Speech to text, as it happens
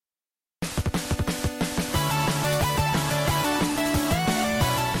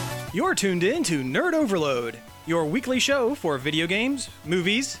You're tuned in to Nerd Overload, your weekly show for video games,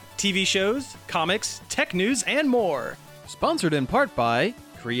 movies, TV shows, comics, tech news, and more. Sponsored in part by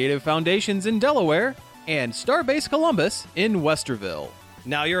Creative Foundations in Delaware and Starbase Columbus in Westerville.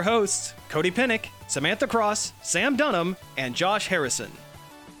 Now your hosts, Cody Pennick, Samantha Cross, Sam Dunham, and Josh Harrison.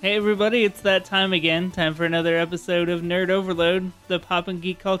 Hey everybody, it's that time again. Time for another episode of Nerd Overload, the pop and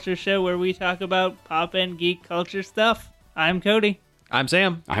geek culture show where we talk about pop and geek culture stuff. I'm Cody. I'm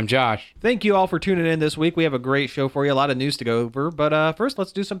Sam. I'm Josh. Thank you all for tuning in this week. We have a great show for you, a lot of news to go over. But first,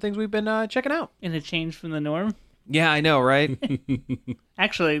 let's do some things we've been checking out. In a change from the norm. Yeah, I know, right?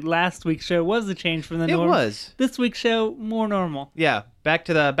 Actually, last week's show was a change from the norm. It was. This week's show, more normal. Yeah, back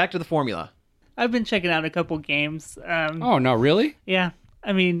to the formula. I've been checking out a couple games. Oh, no, really? Yeah.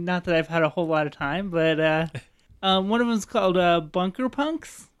 I mean, not that I've had a whole lot of time, but one of them's called Bunker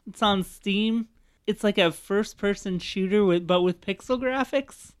Punks. It's on Steam. It's like a first-person shooter, but with pixel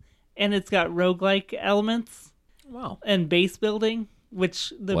graphics, and it's got roguelike elements. Wow. And base building,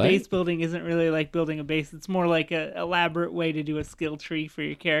 which the What? base building isn't really like building a base. It's more like an elaborate way to do a skill tree for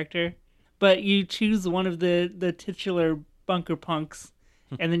your character. But you choose one of the titular bunker punks,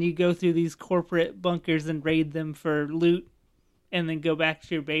 and then you go through these corporate bunkers and raid them for loot, and then go back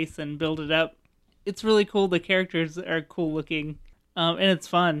to your base and build it up. It's really cool. The characters are cool looking, and it's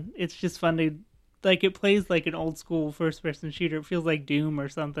fun. It's just fun to, like, it plays like an old school first person shooter. It feels like Doom or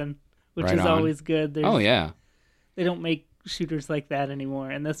something, which Right is on. always good. Oh, yeah. They don't make shooters like that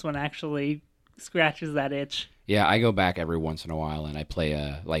anymore, and this one actually scratches that itch. Yeah, I go back every once in a while and I play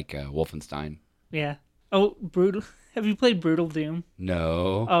Wolfenstein. Yeah. Oh, Brutal. Have you played Brutal Doom?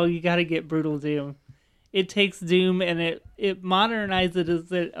 No. Oh, you got to get Brutal Doom. It takes Doom and it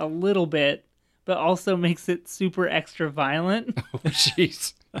modernizes it a little bit, but also makes it super extra violent. Oh,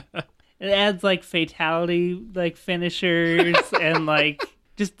 jeez. It adds like fatality, like finishers, and like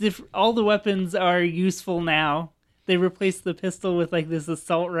just all the weapons are useful now. They replace the pistol with like this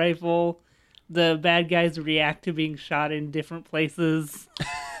assault rifle. The bad guys react to being shot in different places.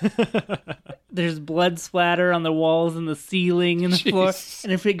 There's blood splatter on the walls and the ceiling and the floor. Jeez.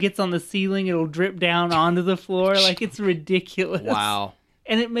 And if it gets on the ceiling, it'll drip down onto the floor. Like, it's ridiculous. Wow.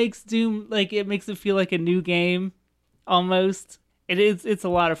 And it makes Doom, like, it makes it feel like a new game, almost. It's a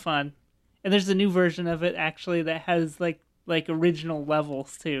lot of fun. And there's a new version of it, actually, that has, like original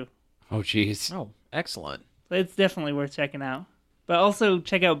levels, too. Oh, jeez. Oh, excellent. So it's definitely worth checking out. But also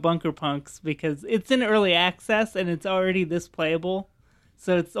check out Bunker Punks, because it's in early access, and it's already this playable.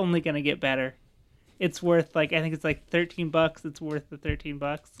 So it's only going to get better. It's worth, I think it's like $13. It's worth the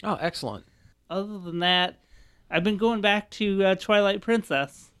 $13. Oh, excellent. Other than that, I've been going back to Twilight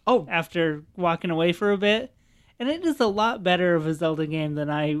Princess. Oh. After walking away for a bit. And it is a lot better of a Zelda game than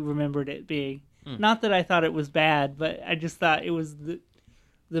I remembered it being. Not that I thought it was bad, but I just thought it was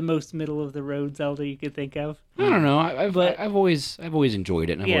the most middle of the road Zelda you could think of. I don't know. I've But- always enjoyed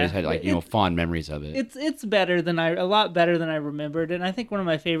it, and I've Yeah, always had fond memories of it. It's better than a lot better than I remembered, and I think one of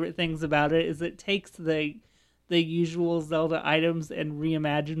my favorite things about it is it takes the usual Zelda items and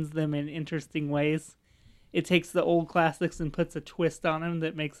reimagines them in interesting ways. It takes the old classics and puts a twist on them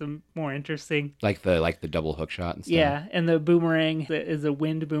that makes them more interesting. Like the double hook shot and stuff. Yeah, and the boomerang is a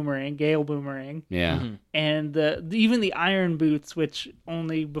wind boomerang, gale boomerang, Yeah. and even the iron boots, which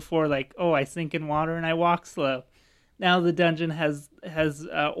only before I sink in water and I walk slow. Now the dungeon has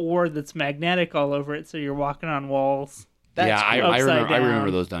ore that's magnetic all over it, so you're walking on walls. Yeah, I upside remember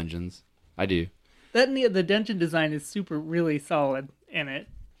down. those dungeons. I do. The dungeon design is really solid in it.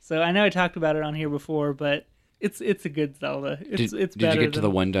 So I know I talked about it on here before, but it's a good Zelda. It's Did better you get to than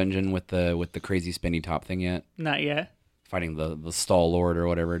the one dungeon with the crazy spinny top thing yet? not yet. Fighting the Stall Lord or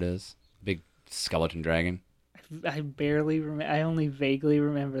whatever it is. Big skeleton dragon. I barely remember. I only vaguely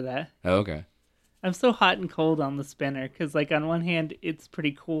remember that. Oh, okay. I'm so hot and cold on the spinner because, on one hand, it's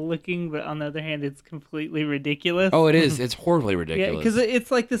pretty cool looking, but on the other hand, it's completely ridiculous. Oh, it is. It's horribly yeah, ridiculous. because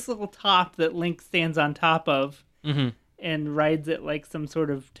it's like this little top that Link stands on top of and rides it like some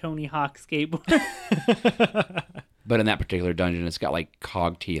sort of Tony Hawk skateboard. But in that particular dungeon, it's got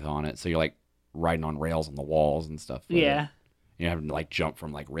cog teeth on it, so you're riding on rails on the walls and stuff. Yeah. You have to jump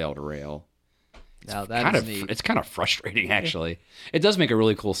from rail to rail. Now that is neat. It's kind of frustrating, actually. It does make a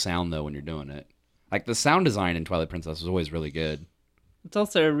really cool sound though when you're doing it. The sound design in Twilight Princess was always really good. It's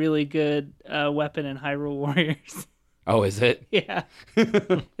also a really good weapon in Hyrule Warriors. Oh, is it? Yeah.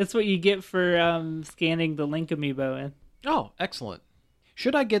 It's what you get for scanning the Link amiibo in. Oh, excellent.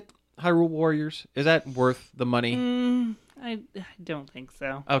 Should I get Hyrule Warriors? Is that worth the money? I don't think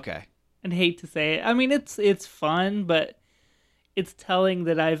so. Okay. I'd hate to say it. I mean, it's fun, but it's telling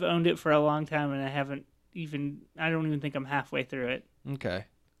that I've owned it for a long time and I don't even think I'm halfway through it. Okay.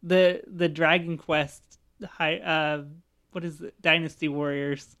 The Dragon Quest what is it? Dynasty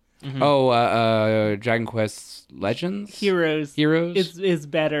Warriors Oh, Dragon Quest Legends? Heroes Heroes? is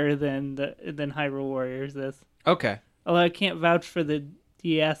better than Hyrule Warriors is. Okay. Although I can't vouch for the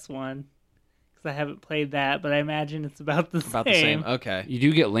DS one because I haven't played that, but I imagine it's about the same. Okay. You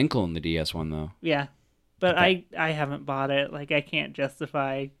do get Linkle in the DS one, though. Yeah, but Okay. I haven't bought it. Like, I can't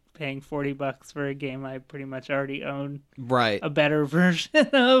justify paying $40 for a game I pretty much already own Right. a better version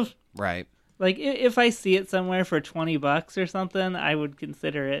of. Right. Like, if I see it somewhere for $20 or something, I would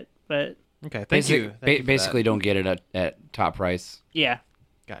consider it. But Okay. Thank you. Thank you for Basically, that. don't get it at top price. yeah,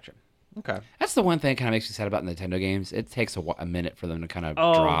 Gotcha. Okay. That's the one thing that kind of makes me sad about Nintendo games. It takes a minute for them to kind of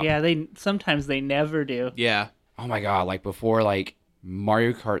oh drop. yeah, sometimes they never do. Yeah. Oh my god! Like before, like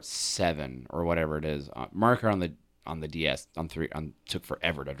Mario Kart 7 or whatever it is, Mario Kart on the DS took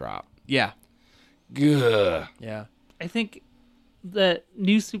forever to drop. Yeah. Gah. Yeah. I think the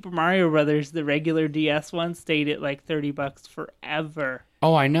new Super Mario Brothers, the regular DS one, stayed at like $30 forever.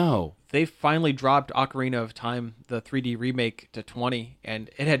 Oh, I know. They finally dropped Ocarina of Time, the 3D remake, to 20, and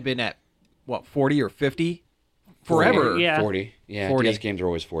it had been at what, 40 or 50 forever. Yeah. 40. Yeah, 40. DS games are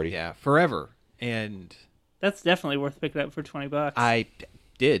always 40. Yeah, forever. And That's definitely worth picking up for $20.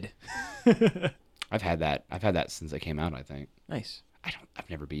 did. I've had that since it came out, I think. Nice. I've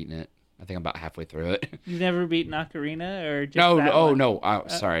never beaten it. I think I'm about halfway through it. You've never beaten Ocarina or just No, that oh one? no.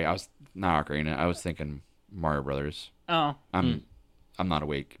 Sorry, I was not Ocarina. I was thinking Mario Brothers. Oh, I'm not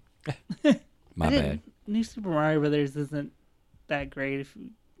awake. My I bad. didn't- New Super Mario Brothers isn't that great if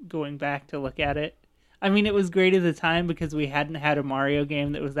going back to look at it. I mean, it was great at the time because we hadn't had a Mario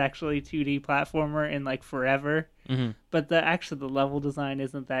game that was actually 2D platformer in like forever. Mhm. But the level design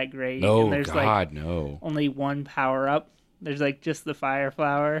isn't that great. No, and there's like God, no. only one power up. There's like just the fire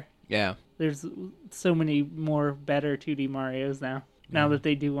flower. Yeah. There's so many more better 2D Marios now. Now that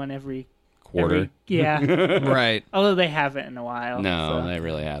they do one every Quarter. yeah. Right. Although they haven't in a while. No, so. they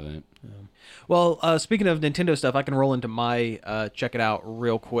really haven't. Well, speaking of Nintendo stuff, I can roll into my check it out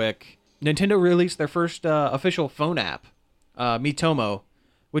real quick. Nintendo released their first official phone app, Miitomo,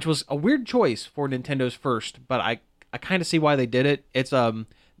 which was a weird choice for Nintendo's first, but I kind of see why they did it. It's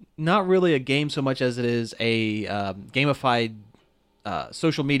not really a game so much as it is a gamified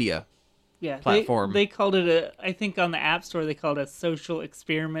social media Yeah, platform. They called it I think on the App Store they called it a social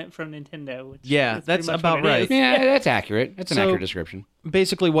experiment from Nintendo. Which Yeah, is pretty that's much about what it right. is. Yeah, that's accurate. That's an So- accurate description.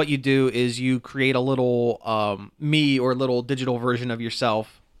 Basically what you do is you create a little me or little digital version of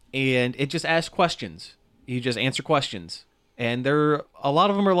yourself, and it just asks questions. You just answer questions, and a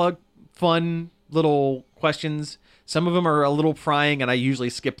lot of them are like fun little questions. Some of them are a little prying, and I usually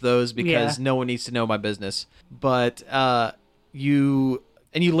skip those because Yeah. no one needs to know my business. But you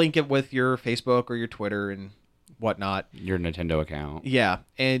link it with your Facebook or your Twitter and whatnot. Your Nintendo account. Yeah,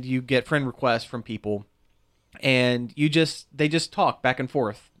 and you get friend requests from people, and they just talk back and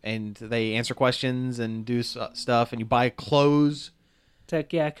forth, and they answer questions and do stuff, and you buy clothes. To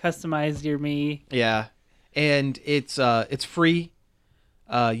customize your me. Yeah, and it's free.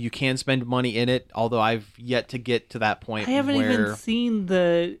 You can spend money in it, although I've yet to get to that point. I haven't where, even seen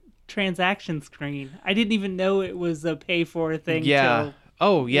the transaction screen. I didn't even know it was a pay for thing. Yeah. Till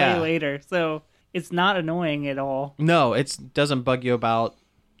Oh yeah. way later. So it's not annoying at all. No, it doesn't bug you about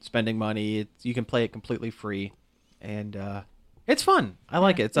spending money. You can play it completely free, and it's fun. I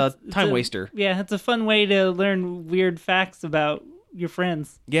like it. It's a time waster. Yeah, it's a fun way to learn weird facts about your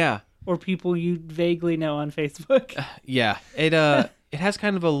friends Yeah, or people you vaguely know on Facebook. yeah. It has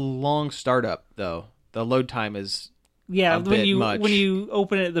kind of a long startup though. The load time is Yeah, a when bit you much. when you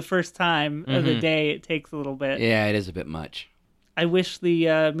open it the first time of the day, it takes a little bit. Yeah, it is a bit much. I wish the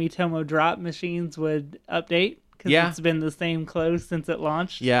Miitomo drop machines would update because Yeah. it's been the same clothes since it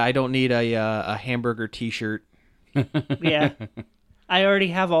launched. Yeah, I don't need a hamburger T-shirt. Yeah. I already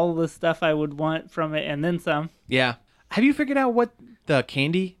have all the stuff I would want from it and then some. Yeah. Have you figured out what the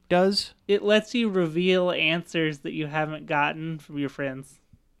candy does? It lets you reveal answers that you haven't gotten from your friends,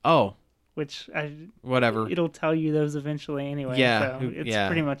 Oh, which whatever. it'll tell you those eventually anyway. Yeah, So it's yeah.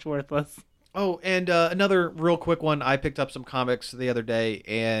 pretty much worthless. Oh, and another real quick one. I picked up some comics the other day,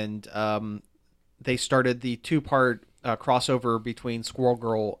 and they started the 2-part crossover between Squirrel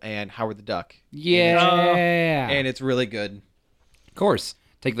Girl and Howard the Duck, Yeah. and it's really good. Of course.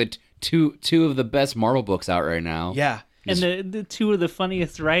 Take the two of the best Marvel books out right now. Yeah. And the two of the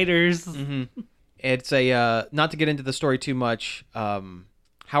funniest writers. It's a not to get into the story too much.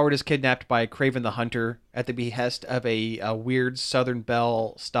 Howard is kidnapped by Craven the Hunter at the behest of a weird Southern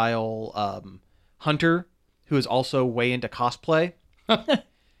Belle style hunter who is also way into cosplay,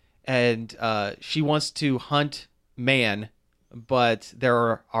 and she wants to hunt Man, but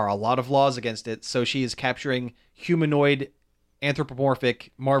there are a lot of laws against it. So she is capturing humanoid,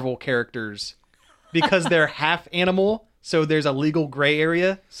 anthropomorphic Marvel characters because they're half animal. So there's a legal gray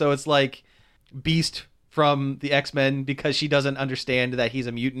area. So it's like Beast from the X-Men because she doesn't understand that he's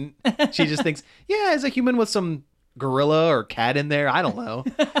a mutant. She just thinks, yeah, as a human with some gorilla or cat in there. I don't know.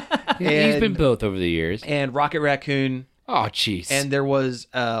 He's been both over the years. And Rocket Raccoon. Oh, jeez. And there was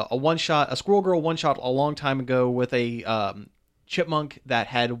a Squirrel Girl one-shot a long time ago with a chipmunk that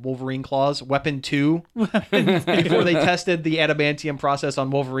had Wolverine claws. Weapon 2. Before they tested the adamantium process on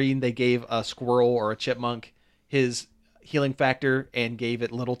Wolverine, they gave a squirrel or a chipmunk his healing factor and gave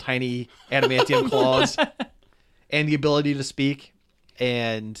it little tiny adamantium claws and the ability to speak.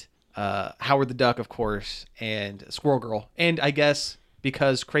 And Howard the Duck, of course, and Squirrel Girl. And I guess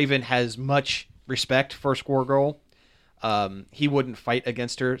because Kraven has much respect for Squirrel Girl, he wouldn't fight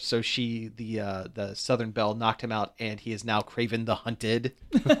against her, so the Southern Belle knocked him out, and he is now Kraven the Hunted.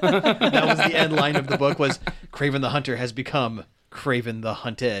 That was the end line of the book, was Kraven the Hunter has become Kraven the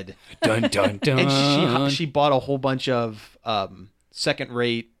Hunted. Dun, dun, dun. And she bought a whole bunch of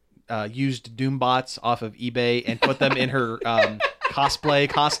second-rate used Doombots off of eBay and put them in her cosplay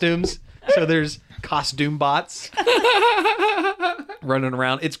costumes. So there's costume bots running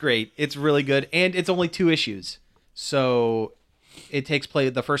around. It's great. It's really good, and it's only 2 issues. So it takes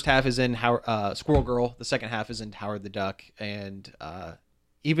place. The first half is in Squirrel Girl. The second half is in Howard the Duck. And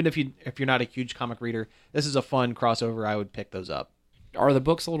even if you're not a huge comic reader, this is a fun crossover. I would pick those up. Are the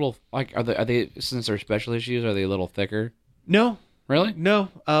books a little like are they since they're special issues? Are they a little thicker? No, Really? no.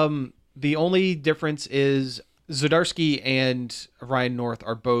 The only difference is Zdarsky and Ryan North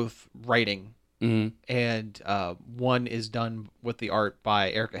are both writing. Mm-hmm. And one is done with the art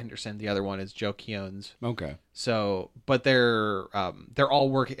by Erica Henderson. The other one is Joe Keown's. Okay. So, but they're all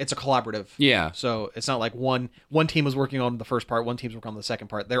working. It's a collaborative. Yeah. So it's not like one team was working on the first part, one team's working on the second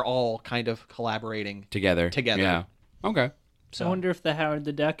part. They're all kind of collaborating Together. Yeah. Okay. So I wonder if the Howard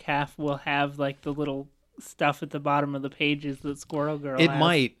the Duck half will have like the little stuff at the bottom of the pages that Squirrel Girl it has.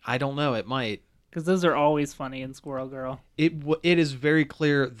 might. I don't know. It might. Because those are always funny in Squirrel Girl. It is very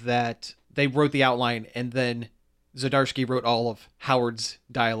clear that they wrote the outline, and then Zdarsky wrote all of Howard's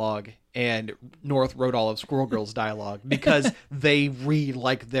dialogue, and North wrote all of Squirrel Girl's dialogue because they read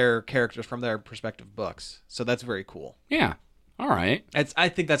like their characters from their respective books. So that's very cool. Yeah. All right. I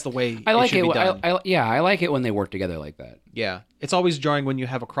think that's the way I like should it. be done. I like it when they work together like that. Yeah. It's always jarring when you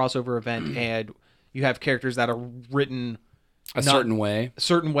have a crossover event and you have characters that are written A certain way.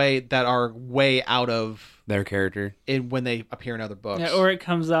 that are way out of Their character. when they appear in other books. Yeah, or it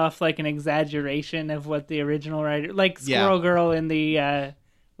comes off like an exaggeration of what the original writer, like Squirrel Girl in the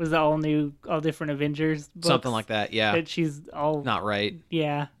was the all different Avengers books, Something like that, yeah. that she's all Not right.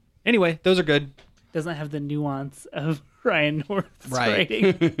 yeah, Anyway, those are good. doesn't have the nuance of Ryan North's Right.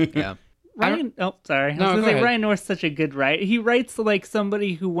 writing. Yeah. Ryan, sorry. I was No, gonna go say ahead. Ryan North's such a good writer. He writes like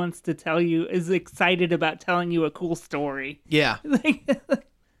somebody who wants to tell you, is excited about telling you a cool story. Yeah.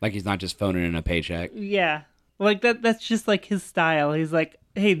 Like he's not just phoning in a paycheck. Yeah, like that's just like his style. He's like,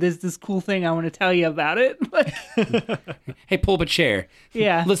 hey, there's this cool thing I want to tell you about it. Like, Hey, pull up a chair.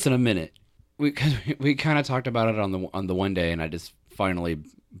 yeah, Listen a minute. We kind of talked about it on the one day, and I just finally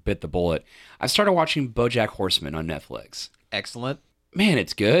bit the bullet. I started watching BoJack Horseman on Netflix. Excellent. Man,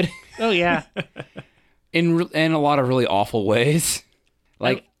 it's good oh yeah. in a lot of really awful ways.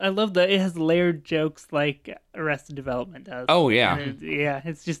 Like, I love that it has layered jokes like Arrested Development does. oh yeah, Yeah,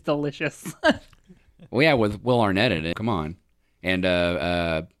 it's just delicious. well yeah, with Will Arnett in it. Come on, and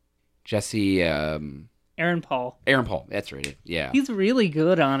Jesse Aaron Paul. Aaron Paul. That's right. Yeah. He's really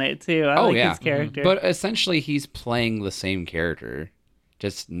good on it too. I like his character. But essentially, he's playing the same character,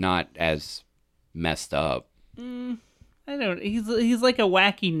 just not as messed up. I don't. He's like a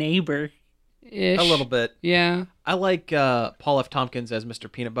wacky neighbor. Ish. A little bit. Yeah. I like Paul F. Tompkins as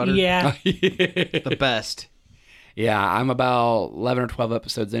Mr. Peanut Butter. Yeah. The best. Yeah, I'm about 11 or 12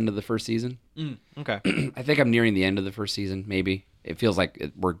 episodes into the first season. Okay. I think I'm nearing the end of the first season, maybe. It feels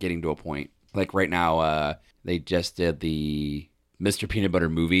like we're getting to a point. Like right now, they just did the Mr. Peanut Butter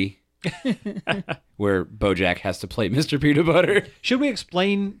movie where BoJack has to play Mr. Peanut Butter. Should we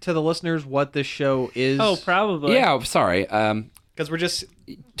explain to the listeners what this show is? Oh, probably. Yeah, sorry. Because we're just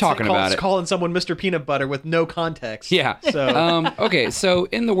Talking about it. calling someone Mr. Peanut Butter with no context. Yeah. So Okay, so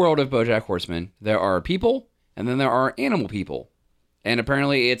in the world of BoJack Horseman, there are people, and then there are animal people. And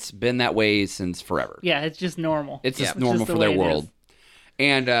apparently it's been that way since forever. Yeah, it's just normal. It's just It's normal just the for their way it world. is.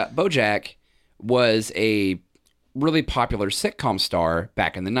 And BoJack was a really popular sitcom star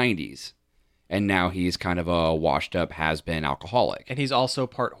back in the 90s. And now he's kind of a washed-up, has-been alcoholic. and he's also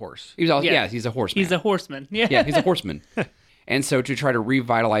part horse. He was also, Yeah. yeah, he's a horseman. He's a horseman. Yeah. Yeah, he's a horseman. And so to try to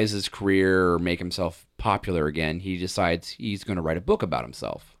revitalize his career or make himself popular again, he decides he's going to write a book about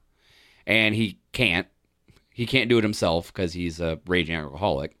himself. And he can't. He can't do it himself because he's a raging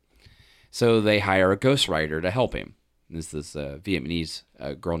alcoholic. So they hire a ghostwriter to help him. This is a Vietnamese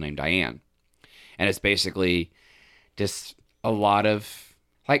girl named Diane. And it's basically just a lot of,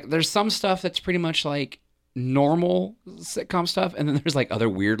 like, there's some stuff that's pretty much like normal sitcom stuff. And then there's like other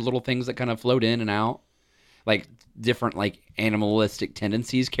weird little things that kind of float in and out. Like different like animalistic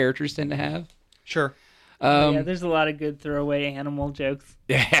tendencies characters tend to have. Sure. Yeah, there's a lot of good throwaway animal jokes.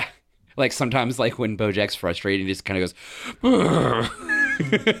 Yeah. Like sometimes like when BoJack's frustrated, he just kind of goes,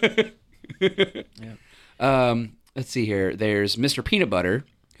 Yeah. Let's see here. There's Mr. Peanut Butter,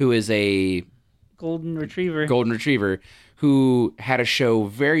 who is a Golden Retriever. golden retriever who had a show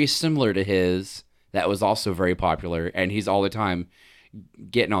very similar to his that was also very popular, and he's all the time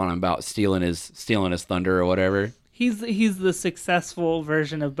getting on him about stealing his thunder or whatever. He's the successful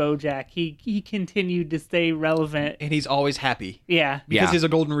version of BoJack. He continued to stay relevant. And he's always happy. Yeah. Because Yeah. he's a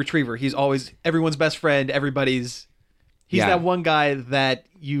golden retriever. He's always everyone's best friend. He's Yeah. that one guy that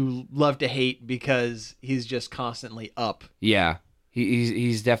you love to hate because he's just constantly up. Yeah,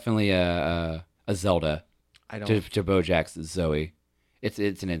 he's definitely a Zelda I don't. to BoJack's Zoe. It's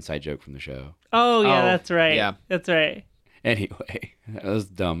an inside joke from the show. Oh yeah, Oh, that's right. yeah. That's right. Anyway, that was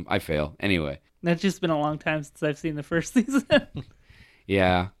dumb. I fail. Anyway, That's just been a long time since I've seen the first season.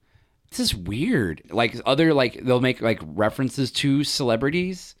 yeah, this is weird. Like they'll make like references to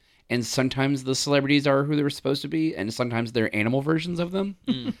celebrities, and sometimes the celebrities are who they were supposed to be, and sometimes they're animal versions of them.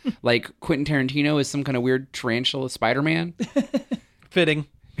 Like Quentin Tarantino is some kind of weird tarantula Spider-Man. Fitting.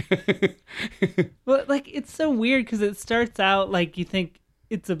 Well, like it's so weird because it starts out like you think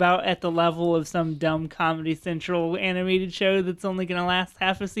it's about at the level of some dumb Comedy Central animated show that's only going to last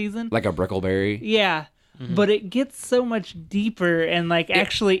half a season. Like a Brickleberry. Yeah. But it gets so much deeper and like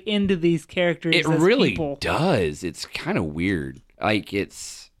actually into these characters It as really people. does. It's kind of weird. Like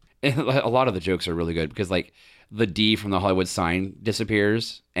a lot of the jokes are really good because like the D from the Hollywood sign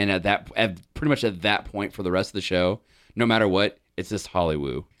disappears, and pretty much at that point for the rest of the show, no matter what, it's just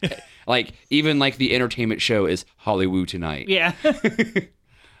Hollywood. Like even like the entertainment show is Hollywood Tonight. Yeah.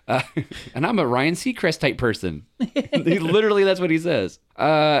 And I'm a Ryan Seacrest type person. Literally, that's what he says.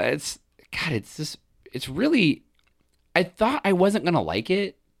 It's really. I thought I wasn't gonna like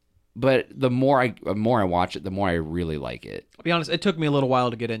it, but the more I watch it, the more I really like it. I'll be honest, it took me a little while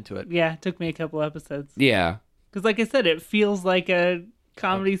to get into it. Yeah. It took me a couple episodes. Yeah, Because like I said, it feels like a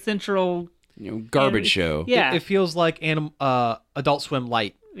Comedy Central. garbage show. Yeah. It feels like Adult Swim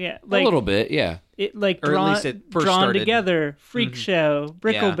light. Yeah. A Like, little bit. Yeah. It like Or at drawn, least it first drawn started. together. Freak Show,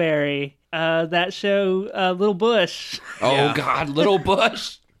 Brickleberry, that show, Little Bush. Oh Yeah. God, Little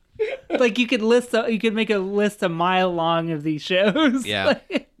Bush. Like you could make a list a mile long of these shows. Yeah.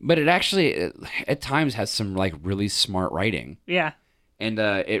 Like, But it actually at times has some like really smart writing, yeah. and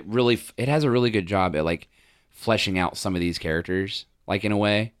it has a really good job at like fleshing out some of these characters, like in a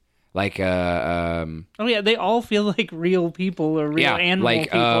way, like Oh yeah, they all feel like real people or real animal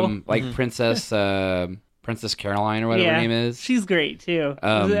people. like Princess Caroline or whatever her name is. She's great too.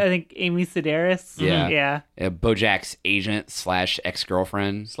 I think Amy Sedaris. Yeah. Yeah. BoJack's agent /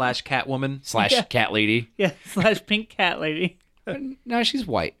 ex-girlfriend / Catwoman. / cat lady. Yeah. / Pink Cat Lady. No, she's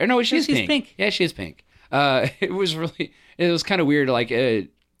white. Or no, she's pink. Yeah, she is pink. It was kind of weird. Like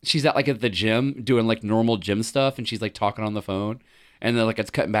she's at the gym doing like normal gym stuff, and she's like talking on the phone, and then like it's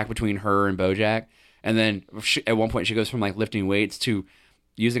cutting back between her and BoJack, and then at one point she goes from like lifting weights to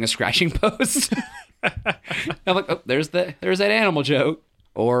using a scratching post. I'm like, oh, there's that animal joke.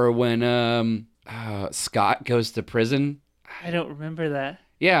 Or when Scott goes to prison. I don't remember that.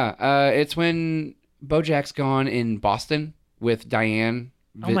 Yeah, it's when BoJack's gone in Boston with Diane.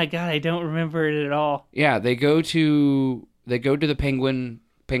 Oh my god, I don't remember it at all. Yeah, they go to the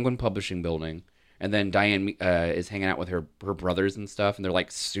Penguin Publishing building, and then Diane is hanging out with her brothers and stuff, and they're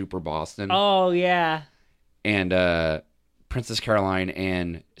like super Boston. Oh yeah. And Princess Caroline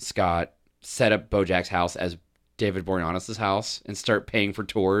and Scott set up BoJack's house as David Boreanaz's house and start paying for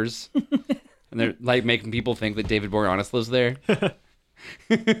tours. And they're like making people think that David Boreanaz lives there.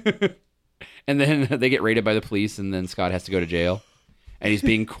 And then they get raided by the police, and then Scott has to go to jail. And he's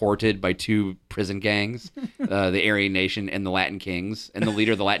being courted by two prison gangs, the Aryan Nation and the Latin Kings. And the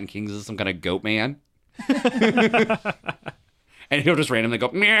leader of the Latin Kings is some kind of goat man. And he'll just randomly go,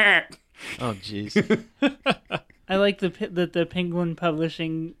 meh. Oh, jeez. I like that the Penguin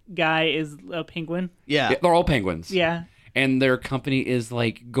Publishing guy is a penguin. Yeah. They're all penguins. Yeah. And their company is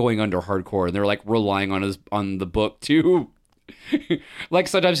like going under hardcore, and they're like relying on the book too. Like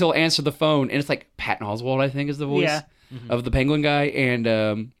sometimes he'll answer the phone, and it's like Patton Oswalt, I think, is the voice. Yeah. of the Penguin guy,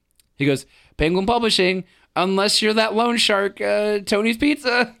 and he goes, "Penguin Publishing, unless you're that loan shark, Tony's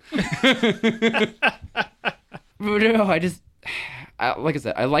Pizza." But no, like I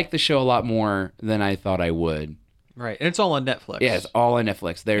said, I like the show a lot more than I thought I would. Right, and it's all on Netflix. Yeah, it's all on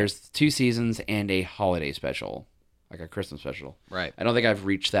Netflix. There's 2 seasons and a holiday special, like a Christmas special. Right. I don't think I've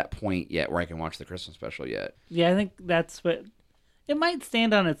reached that point yet where I can watch the Christmas special yet. Yeah, I think that's what it might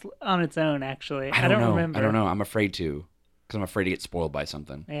stand on its own. Actually, I don't know. remember. I don't know. I'm afraid to, because I'm afraid to get spoiled by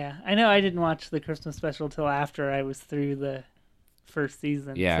something. Yeah, I know. I didn't watch the Christmas special till after I was through the first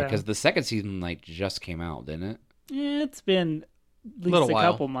season. Yeah, so. because the second season just came out, didn't it? Yeah, it's been at least Little a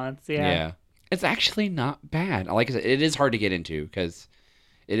while. couple months. Yeah. It's actually not bad. Like I said, it is hard to get into because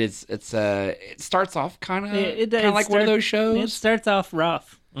it starts off kind of like one of those shows. It starts off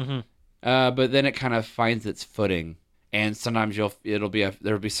rough. But then it kind of finds its footing, and sometimes there'll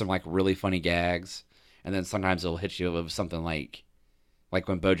be some like really funny gags, and then sometimes it'll hit you with something like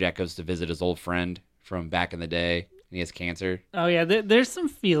when BoJack goes to visit his old friend from back in the day and he has cancer. Oh yeah, there's some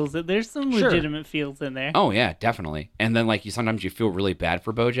feels. There's some Sure. legitimate feels in there. Oh yeah, definitely. And then like sometimes you feel really bad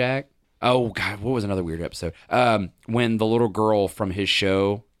for BoJack. Oh god, what was another weird episode? When the little girl from his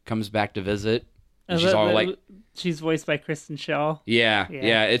show comes back to visit, and she's all like, she's voiced by Kristen Shaw. yeah,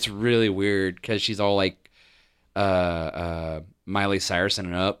 Yeah. it's really weird because she's all like, Miley Cyrus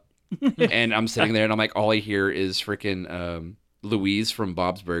and up, and I'm sitting there and I'm like, all I hear is freaking Louise from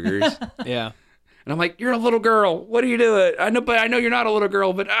Bob's Burgers. Yeah. And I'm like, you're a little girl. What are you doing? I know you're not a little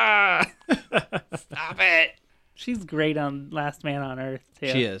girl, but stop it. She's great on Last Man on Earth too.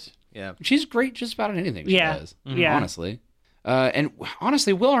 She is. Yeah. She's great just about in anything she Yeah. does. Yeah. Honestly. And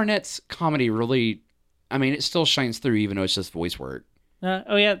honestly, Will Arnett's comedy really, I mean, it still shines through even though it's just voice work.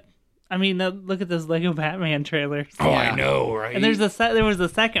 Oh yeah, I mean look at those Lego Batman trailers. Oh, Yeah. I know, right? And there was a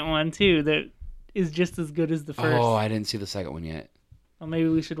second one too that is just as good as the first. Oh, I didn't see the second one yet. Well, maybe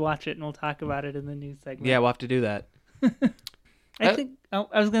we should watch it and we'll talk about it in the news segment. Yeah, we'll have to do that. I think I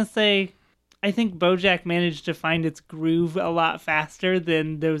was gonna say, I think BoJack managed to find its groove a lot faster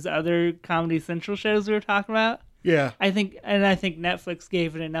than those other Comedy Central shows we were talking about. Yeah. I think Netflix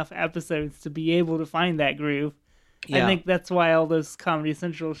gave it enough episodes to be able to find that groove. Yeah. I think that's why all those Comedy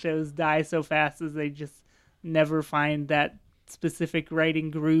Central shows die so fast, is they just never find that specific writing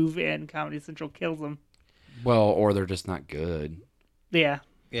groove, and Comedy Central kills them. Well, or they're just not good. Yeah.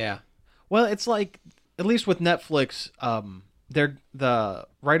 Yeah. Well, it's like, at least with Netflix, the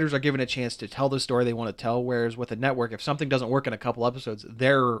writers are given a chance to tell the story they want to tell, whereas with a network, if something doesn't work in a couple episodes,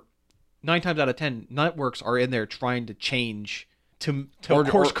 they're 9 times out of 10 networks are in there trying to change to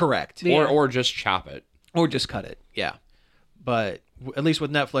course correct Yeah. Or just chop it. or just cut it. Yeah. But at least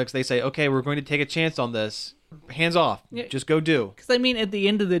with Netflix, they say, okay, we're going to take a chance on this. Hands off. Yeah. Just go do. Because, I mean, at the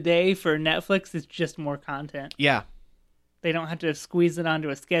end of the day, for Netflix, it's just more content. Yeah. They don't have to squeeze it onto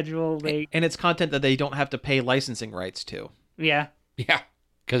a schedule. And it's content that they don't have to pay licensing rights to. Yeah. Yeah,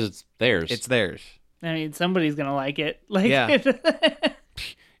 because it's theirs. It's theirs. I mean, somebody's going to like it. Like, Yeah.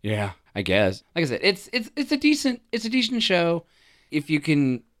 Yeah, I guess. Like I said, it's a decent show if you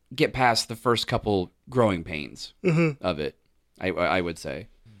can get past the first couple growing pains of it. I would say.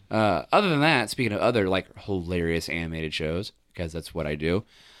 Other than that, speaking of other like hilarious animated shows, because that's what I do,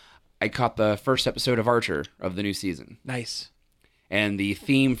 I caught the first episode of Archer of the new season, Nice. and the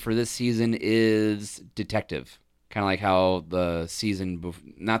theme for this season is detective. Kind of like how the season,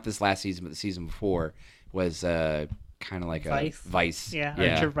 not this last season, but the season before was kind of like Vice. a Vice. yeah,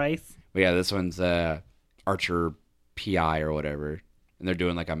 Archer Vice. But yeah, this one's Archer PI or whatever, and they're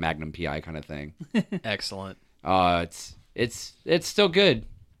doing like a Magnum PI kind of thing. Excellent. It's still good.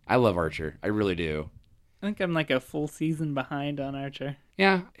 I love Archer. I really do. I think I'm like a full season behind on Archer.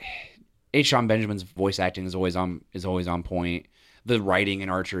 Yeah, H. Sean Benjamin's voice acting is always on point. The writing in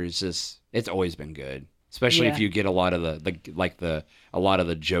Archer is it's always been good. Especially if Yeah. you get a lot of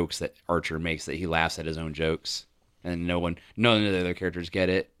the jokes that Archer makes, that he laughs at his own jokes, and none of the other characters get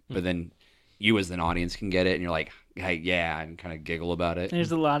it, but then you as an audience can get it, and you're like, hey, yeah, and kind of giggle about it.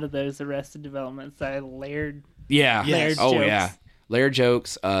 There's a lot of those Arrested Development style layered. Yeah. Yes. Oh jokes. yeah. Layered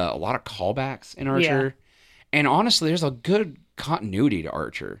jokes. A lot of callbacks in Archer, and honestly, there's a good continuity to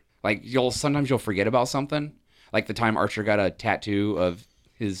Archer. Like sometimes you'll forget about something, like the time Archer got a tattoo of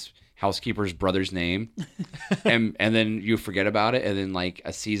his housekeeper's brother's name, and then you forget about it, and then like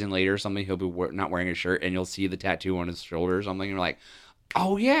a season later or something, he'll be not wearing a shirt, and you'll see the tattoo on his shoulder or something, and you're like,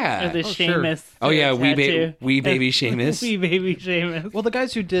 oh yeah, Or the sure. Seamus. oh yeah, tattoo. we baby Seamus. Wee baby Seamus. Well, the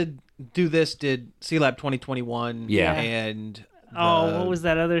guys who did C Lab 2021. Yeah. And Oh, what was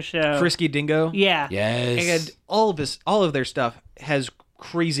that other show? Frisky Dingo. Yeah. Yes. And all of their stuff has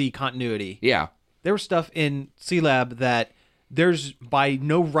crazy continuity. Yeah. there was stuff in C-Lab that there's by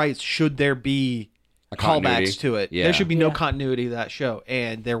no rights should there be continuity. callbacks to it. Yeah. There should be no Yeah. continuity to that show,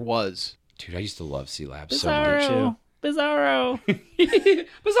 and there was. Dude, I used to love C-Lab so much. Bizarro. Bizarro. Bizarro,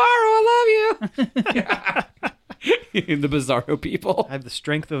 I love you. The Bizarro people. I have the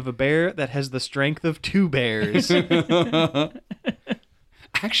strength of a bear that has the strength of two bears. I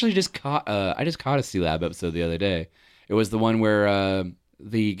actually just caught a C-Lab episode the other day. It was the one where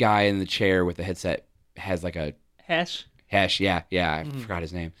the guy in the chair with the headset has like a Hesh. Hesh. Yeah, I forgot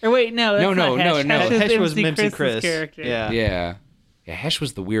his name. Or wait, no, that's No, not Hesh. no. Hesh, Hesh was MC Mimsy Chris's Chris. character. Yeah. Yeah, Hesh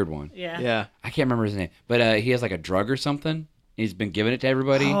was the weird one. Yeah. Yeah. I can't remember his name, but he has like a drug or something. He's been giving it to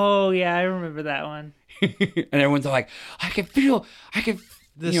everybody, Oh, yeah, I remember that one. and everyone's like, I can feel.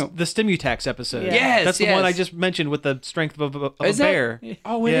 The, You know- the Stimutax episode. Yeah. Yes, That's the one I yes. just mentioned with the strength of a Is that- bear.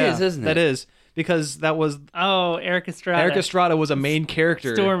 Oh, it Yeah, is, isn't it? That is. Because that was... Oh, Eric Estrada. Eric Estrada was a main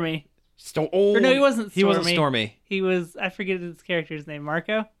character. Stormy. Oh, Or no, he wasn't Stormy. He wasn't Stormy. He was, I forget his character's name,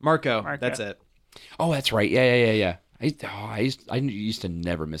 Marco? Marco. Marco. That's it. Oh, that's right. Yeah. I used to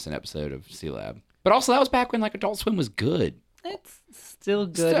never miss an episode of C-Lab. But also, that was back when like Adult Swim was good. It's still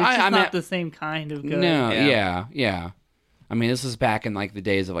good. Still- it's just I mean, not the same kind of good. No, Yeah. yeah. I mean, this is back in like the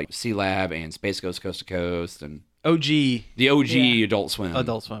days of like C-Lab and Space Ghost Coast to Coast and OG the OG Yeah. Adult Swim.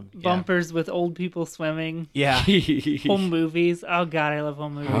 Adult Swim. Yeah. Bumpers with old people swimming. Yeah. Home movies. Oh, God, I love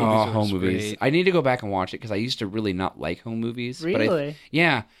home movies. Oh, Movies were home movies. great. I need to go back and watch it because I used to really not like home movies. Really?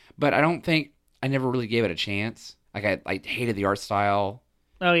 But I don't think I never really gave it a chance. Like I hated the art style.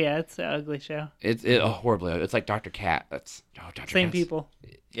 Oh, yeah, it's an ugly show. It's horribly. It's like Dr. Cat. That's Dr. Same Katz. people.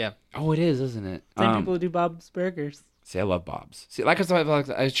 Yeah. Oh, it is, isn't it? Same people who do Bob's Burgers. See, I love Bob's. See, like I said,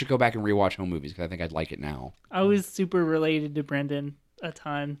 I should go back and rewatch home movies because I think I'd like it now. I was super related to Brendan a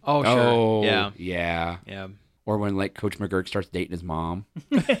ton. Oh, sure. Oh, Yeah. yeah. Yeah. Or when like Coach McGurk starts dating his mom.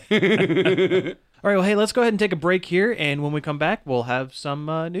 All right, well, hey, let's go ahead and take a break here, and when we come back, we'll have some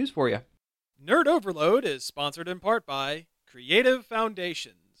news for you. Nerd Overload is sponsored in part by Creative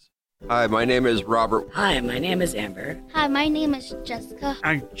Foundations. Hi, my name is Robert. Hi, my name is Amber. Hi, my name is Jessica.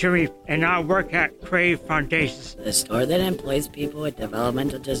 I'm Jimmy, and I work at Crave Foundations. The store that employs people with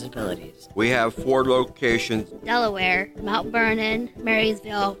developmental disabilities. We have 4 locations. Delaware, Mount Vernon,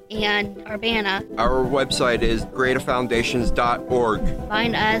 Marysville, and Urbana. Our website is creativefoundations.org.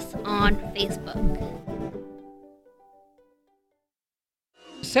 Find us on Facebook.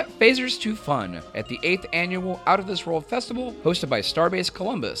 Set phasers to fun at the 8th Annual Out of This World Festival, hosted by Starbase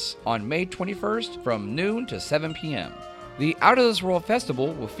Columbus on May 21st from noon to 7 p.m. The Out of This World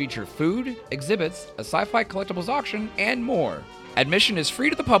Festival will feature food, exhibits, a sci-fi collectibles auction, and more. Admission is free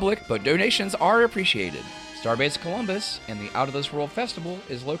to the public, but donations are appreciated. Starbase Columbus and the Out of This World Festival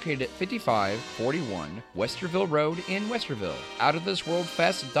is located at 5541 Westerville Road in Westerville.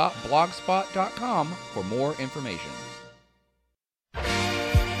 OutofThisWorldFest.blogspot.com for more information.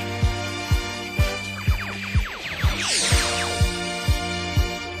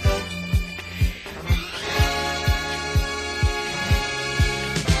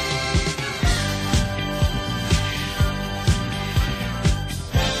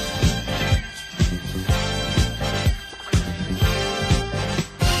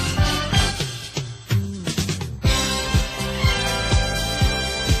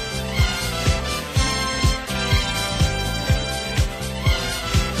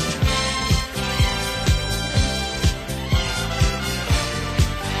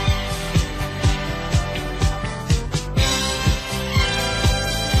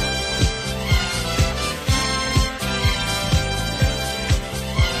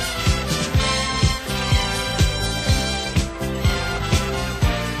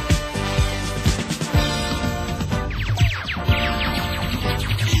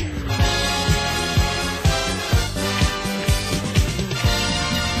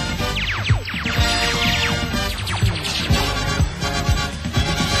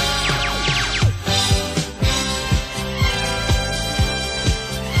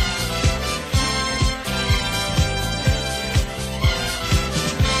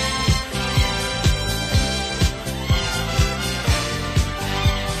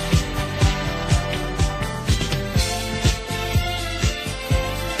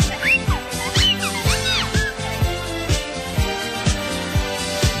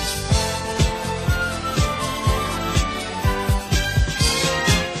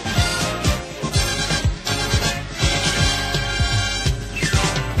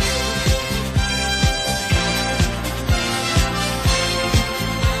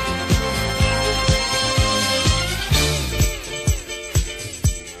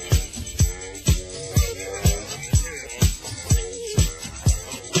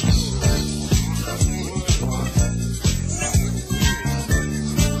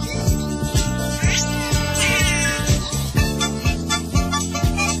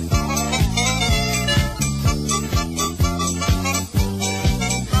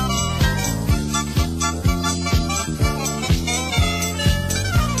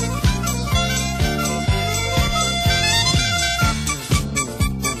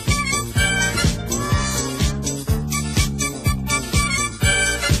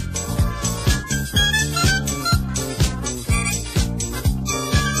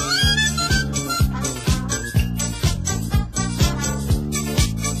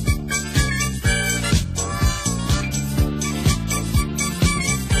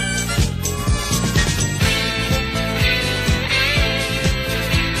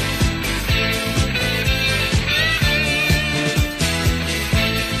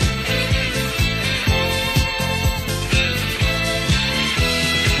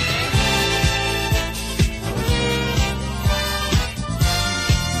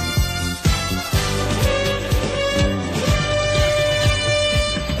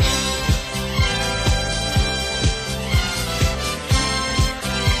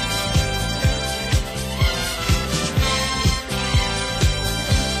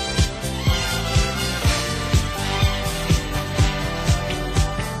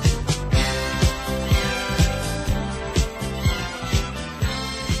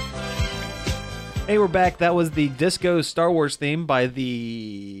 Hey, we're back. That was the Disco Star Wars theme by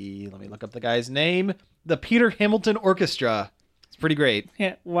the... Let me look up the guy's name. The Peter Hamilton Orchestra. It's pretty great.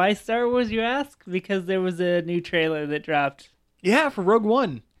 Yeah. Why Star Wars, you ask? Because there was a new trailer that dropped. Yeah, for Rogue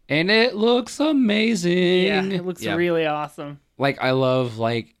One. And it looks amazing. Yeah, it looks Yeah. really awesome. Like, I love,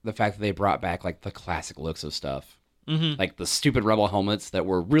 like, the fact that they brought back, like, the classic looks of stuff. Mm-hmm. Like the stupid Rebel helmets that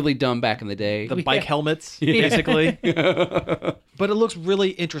were really dumb back in the day. The bike Yeah. helmets, basically. But it looks really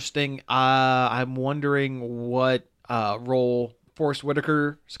interesting. I'm wondering what role Forrest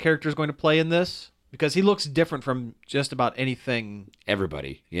Whitaker's character is going to play in this, because he looks different from just about anything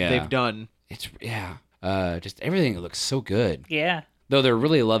Everybody, yeah. they've done. It's, yeah. Just everything looks so good. Yeah. Though they're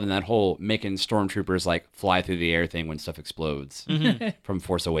really loving that whole making stormtroopers, like, fly through the air thing when stuff explodes from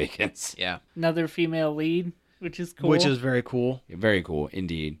Force Awakens. Yeah. Another female lead, which is cool. Which is very cool. Very cool,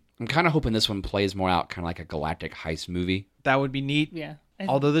 indeed. I'm kind of hoping this one plays more out kind of like a galactic heist movie. That would be neat. Yeah.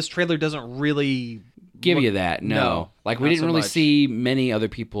 Although this trailer doesn't really Give look- you that, no. No, Like, we not didn't so really much. see many other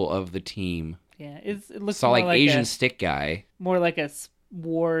people of the team. Yeah. It looks Saw, more like, like Asian a, stick guy. more like a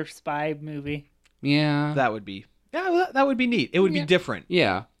war spy movie. Yeah. That would be... Yeah, that would be neat. It would be different.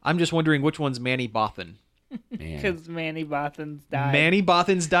 Yeah. I'm just wondering which one's Manny Bothan. Man. Because Manny Bothan's died. Manny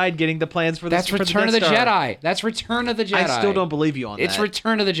Bothan's died getting the plans for this. That's for Return of the Death Star. Jedi. That's Return of the Jedi. I still don't believe you on It's that.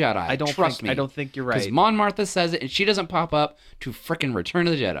 Return of the Jedi. I don't Trust think, me. I don't think you're Because right. Mon Martha says it, and she doesn't pop up to frickin' Return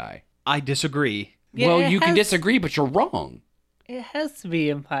of the Jedi. I disagree. Yeah, well, it you can has- disagree, but you're wrong. It has to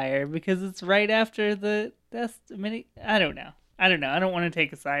be Empire because it's right after the mini. I don't know. I don't want to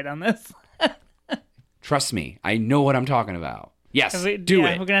take a side on this. Trust me. I know what I'm talking about. Yes, Have we- do yeah,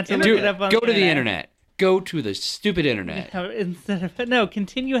 it. we're gonna have to Do look it up on Go the to the internet. internet. Go to the stupid internet. Instead of no,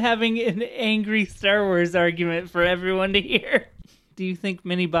 continue having an angry Star Wars argument for everyone to hear. Do you think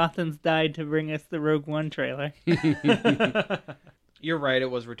Minnie Bothans died to bring us the Rogue One trailer? You're right. It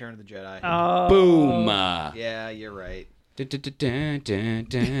was Return of the Jedi. Oh, Boom. Yeah, you're right.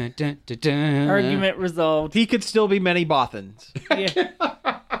 Argument resolved. He could still be Manny Bothans. Yeah.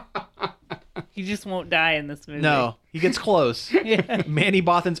 He just won't die in this movie. No, he gets close. Yeah. Manny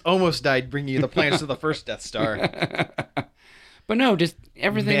Bothans almost died bringing you the plans to the first Death Star. But no, just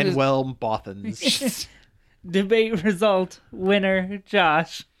everything is... Manuel Bothans. Debate result. Winner,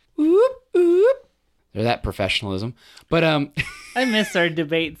 Josh. Oop, oop. They're that professionalism. But, I miss our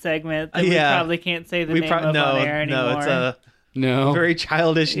debate segment that Yeah. we probably can't say the name of on air anymore. no, it's a no. very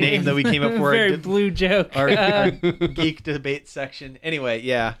childish name that we came up for. Very blue joke. our geek debate section. Anyway,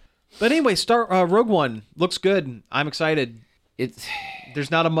 yeah. But anyway, Rogue One looks good. I'm excited. It's...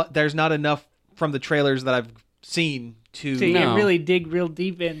 There's not enough from the trailers that I've seen to. So you No. really dig real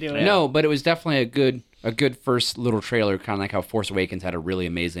deep into it. No, but it was definitely a good first little trailer, kind of like how Force Awakens had a really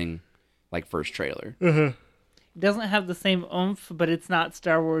amazing, like, first trailer. It doesn't have the same oomph, but it's not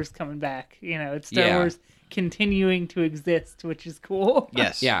Star Wars coming back. You know, it's Star Yeah. Wars continuing to exist, which is cool.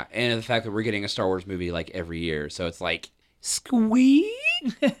 Yes. Yeah, and the fact that we're getting a Star Wars movie, like, every year. So it's like, squeak!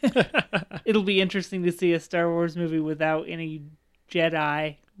 It'll be interesting to see a Star Wars movie without any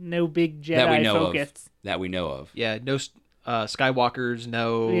Jedi, no big Jedi That we know focus. of. That we know of. Yeah. No Skywalkers.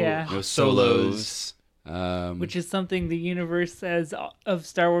 No. Yeah. No Solos. Which is something the universe of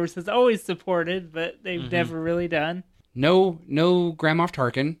Star Wars has always supported, but they've never really done. No Grand Moff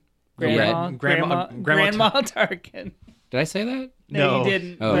Tarkin. Grandma Grandma Tarkin. Did I say that? No, you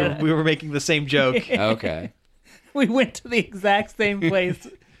didn't. Oh. but We were making the same joke. Okay. we went to the exact same place.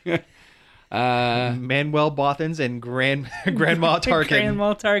 Manuel Bothans and Grandma Tarkin.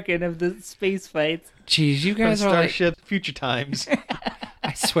 Grandma Tarkin of the space fights. Jeez, you From guys are like, Starship Future Times.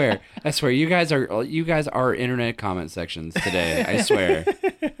 I swear, you guys are internet comment sections today. I swear.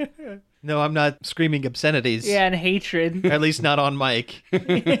 No, I'm not screaming obscenities. Yeah, and hatred. At least not on mic.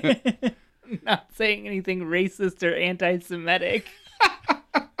 Not saying anything racist or anti-Semitic.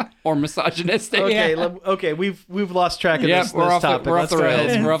 Or misogynistic. Okay, Yeah. okay, we've lost track of Yep, this, we're this off the- topic. we're off Let's the go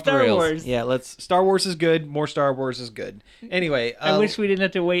rails. ahead. We're off the Star rails. Wars. Yeah, Star Wars is good. More Star Wars is good. Anyway, I wish we didn't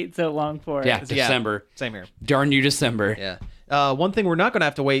have to wait so long for it. Yeah, December. Same here. Darn you, December. Yeah. One thing we're not going to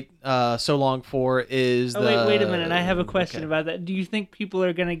have to wait so long for is Wait a minute. I have a question about that. Do you think people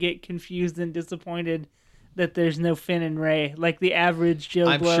are going to get confused and disappointed that there's no Finn and Rey, like the average Joe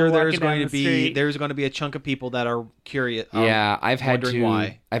I'm Blow sure walking down the street? there's going to be a chunk of people that are curious. Yeah, I've had wondering to.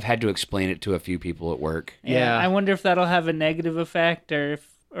 why. I've had to explain it to a few people at work. Yeah. I wonder if that'll have a negative effect or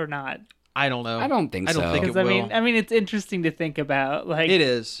not. I don't know. I don't think so. I don't think it Because will. I mean, it's interesting to think about. Like, It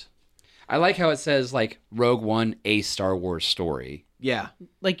is. I like how it says like Rogue One, a Star Wars story. Yeah.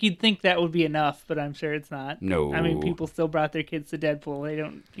 like you'd think that would be enough, but I'm sure it's not. No. I mean, people still brought their kids to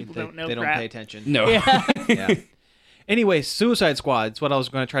Deadpool. People don't know They don't crap. pay attention. No. Yeah. Yeah. Anyway, Suicide Squad is what I was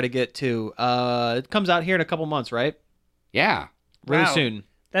going to try to get to. It comes out here in a couple months, right? Yeah. Really Wow. soon.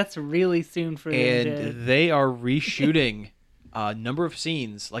 That's really soon for them to... And they are reshooting a number of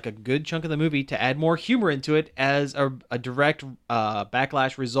scenes, like a good chunk of the movie, to add more humor into it as a direct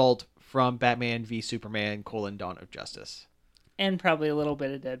backlash result from Batman v Superman: Dawn of Justice. And probably a little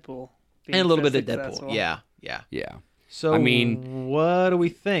bit of Deadpool. being And a little so bit of successful. Deadpool. Yeah, yeah. Yeah. So, I mean- what do we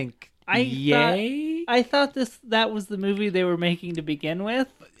think? Yay? I thought that was the movie they were making to begin with.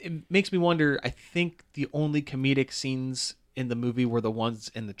 It makes me wonder. I think the only comedic scenes in the movie were the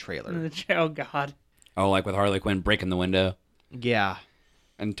ones in the trailer. Oh, God. Oh, like with Harley Quinn breaking the window Yeah.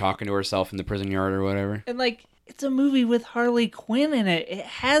 and talking to herself in the prison yard or whatever. And, like, it's a movie with Harley Quinn in it. It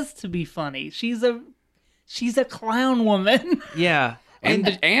has to be funny. She's a clown woman. Yeah. And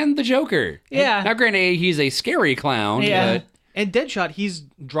the Joker. Yeah. Now, granted, he's a scary clown, Yeah. but And Deadshot, he's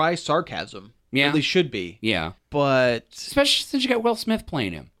dry sarcasm. Yeah. Really should be. yeah. But, Especially since you got Will Smith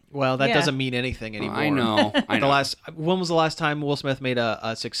playing him. well, that Yeah. doesn't mean anything anymore. I know. I know. When was the last time Will Smith made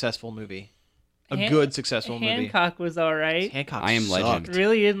a successful movie? A good successful movie? Hancock was all right. Hancock I Am sucked. Legend.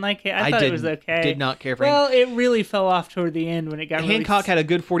 Really didn't like it. I thought it was okay. Did not care for Well, it really fell off toward the end when it got Hancock really... had a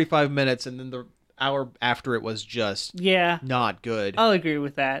good 45 minutes, and then the hour after it was just Yeah, not good. I'll agree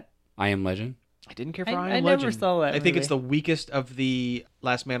with that. I Am Legend. I didn't care for I I Am never Legend. saw that I think it's the movie. weakest of the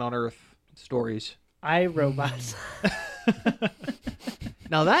Last Man on Earth stories. I, Robot.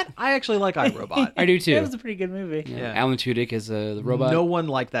 Now that, I actually like iRobot. I do too. That was a pretty good movie. Yeah. Alan Tudyk is the robot. No one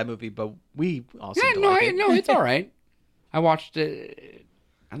liked that movie, but we all Yeah, seem to no, like it. no, it's all right. I watched it.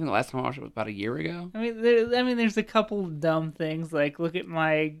 I think the last time I watched it was about a year ago. I mean, there's a couple dumb things like look at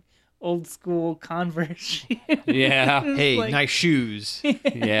my old school Converse shoes. Yeah. It's Hey, like- nice shoes.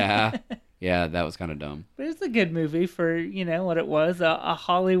 Yeah. Yeah, that was kind of dumb. But it's a good movie for what it was, a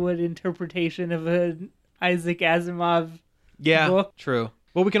Hollywood interpretation of an Isaac Asimov. Yeah, book. true.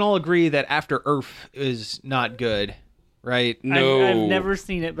 Well, we can all agree that After Earth is not good, right? No. I've never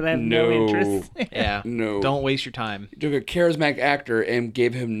seen it, but I have no No. interest. Yeah. No. Don't waste your time. Took a charismatic actor and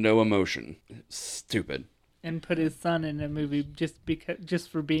gave him no emotion. Stupid. And put his son in a movie just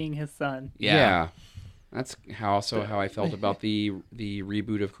for being his son. Yeah. That's how I felt about the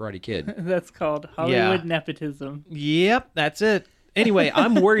reboot of Karate Kid. That's called Hollywood nepotism. Yep, that's it. Anyway,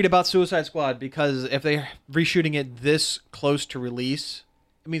 I'm worried about Suicide Squad because if they're reshooting it this close to release,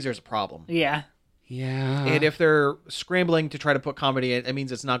 it means there's a problem. Yeah. Yeah. And if they're scrambling to try to put comedy in, it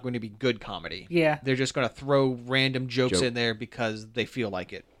means it's not going to be good comedy. Yeah. They're just going to throw random jokes Joke. in there because they feel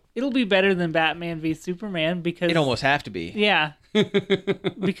like it. It'll be better than Batman v Superman because It almost have to be. Yeah.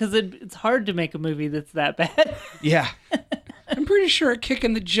 Because it's hard to make a movie that's that bad. Yeah. I'm pretty sure A Kick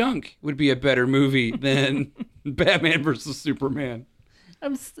in the Junk would be a better movie than Batman versus Superman.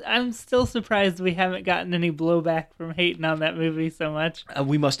 I'm still surprised we haven't gotten any blowback from hating on that movie so much.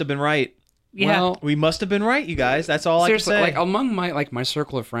 We must have been right. Yeah. Well, We must have been right, you guys. That's all seriously, I can say. like among my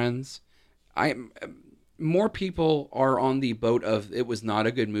circle of friends, more people are on the boat of it was not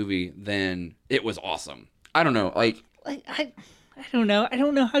a good movie than it was awesome. I don't know, like I don't know. I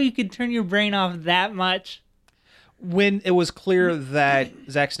don't know how you could turn your brain off that much. When it was clear that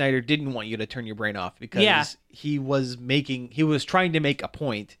Zack Snyder didn't want you to turn your brain off because Yeah. he was trying to make a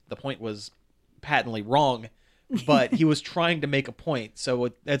point. The point was patently wrong, but he was trying to make a point.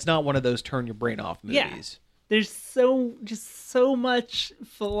 So it's not one of those turn your brain off movies. Yeah. There's so much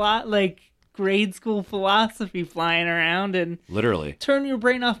grade school philosophy flying around, and literally. turn your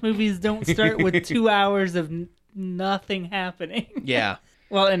brain off movies don't start with 2 hours of nothing happening. Yeah.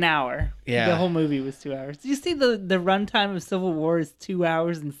 Well, an hour. Yeah. The whole movie was 2 hours. Did you see the runtime of Civil War is 2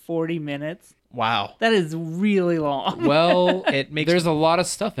 hours and 40 minutes? Wow. That is really long. Well, It makes there's a lot of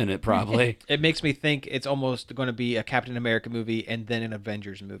stuff in it, probably. It makes me think it's almost going to be a Captain America movie and then an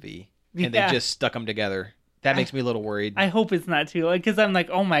Avengers movie, and Yeah. they just stuck them together. That makes me a little worried. I hope it's not too long, because I'm like,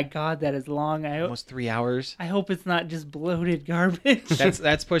 oh my god, that is long. Almost 3 hours. I hope it's not just bloated garbage.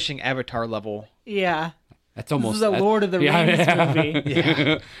 That's pushing Avatar level. yeah. That's almost This is a Lord of the Rings movie.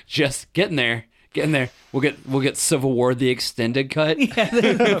 Yeah. Just getting there. We'll get Civil War the extended cut. Yeah,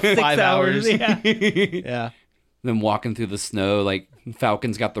 there's 6 5 hours. Yeah. Yeah. Them walking through the snow like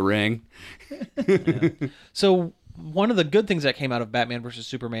Falcon's got the ring. So one of the good things that came out of Batman versus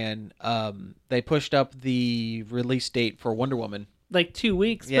Superman, they pushed up the release date for Wonder Woman. Like 2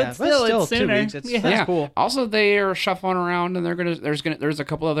 weeks, Yeah, but still, it's 2 sooner. weeks. That's yeah. cool. Also, they are shuffling around, and there's a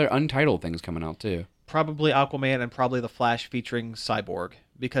couple other untitled things coming out too. Probably Aquaman and probably The Flash featuring Cyborg,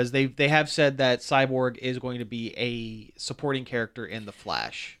 because they have said that Cyborg is going to be a supporting character in The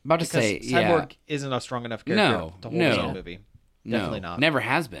Flash. About to Because say, yeah. Cyborg isn't a strong enough character No, to hold no. his own movie. No, Definitely not. Never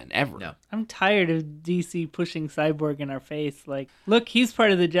has been, ever. No. I'm tired of DC pushing Cyborg in our face. Like, look, he's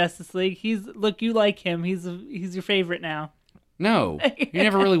part of the Justice League. Look, you like him. He's your favorite now. No, he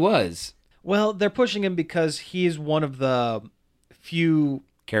never really was. Well, they're pushing him because he's one of the few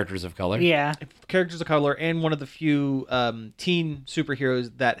Characters of color. Yeah. characters of color and one of the few teen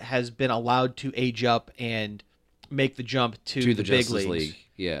superheroes that has been allowed to age up and make the jump to To the the big Justice leagues. League.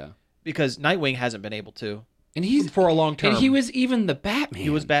 Yeah. Because Nightwing hasn't been able to And he's for a long term. And he was even the Batman. He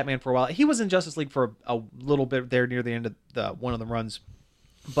was Batman for a while. He was in Justice League for a little bit there near the end of one of the runs.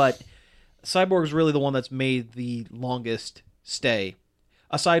 But Cyborg's really the one that's made the longest stay,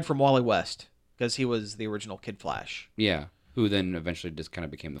 aside from Wally West, because he was the original Kid Flash. Yeah. Who then eventually just kind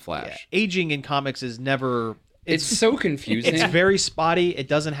of became the Yeah. Flash. Aging in comics is never... It's so confusing. It's very spotty. It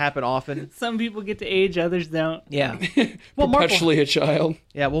doesn't happen often. Some people get to age, others don't. Yeah. Well, Marvel, Perpetually a child.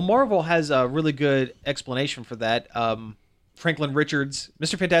 yeah, well, Marvel has a really good explanation for that. Franklin Richards,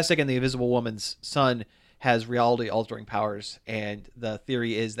 Mr. Fantastic and the Invisible Woman's son, has reality-altering powers, and the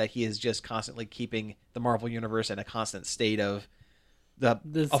theory is that he is just constantly keeping the Marvel Universe in a constant state of a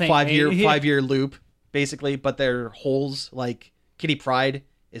same five-year age. loop, basically, but they're holes. Like, Kitty Pryde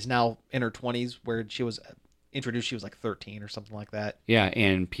is now in her 20s, where she was introduced, she was like 13 or something like that. Yeah,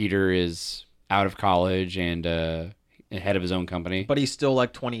 and Peter is out of college and head of his own company. But he's still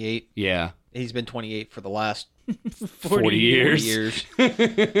like 28. Yeah. He's been 28 for the last 40 years. 40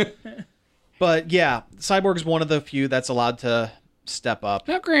 years. But yeah, Cyborg's one of the few that's allowed to step up.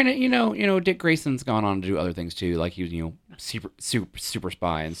 Now, granted, you know, Dick Grayson's gone on to do other things too, like he was, super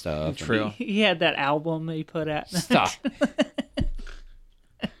spy and stuff. True. He had that album that he put out. Stop.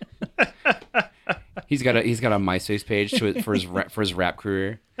 He's got a MySpace page for his rap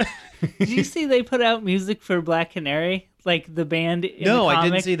career. Did you see they put out music for Black Canary? Like the band in No, the I didn't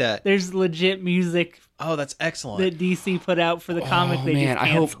comic? see that. There's legit music Oh, that's excellent. that DC put out for the comic Oh they man, just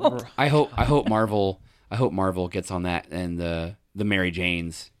canceled. I hope Marvel gets on that and the Mary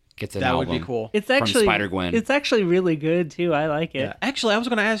Janes gets an that album. would be cool. It's actually Spider-Gwen. It's actually really good too. I like it. Yeah. Actually, I was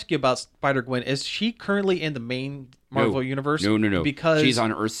going to ask you about Spider-Gwen. Is she currently in the main Marvel universe? No. Because she's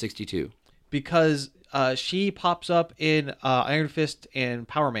on Earth 62. Because she pops up in Iron Fist and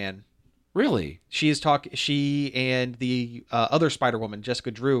Power Man. Really? She and the other Spider-Woman,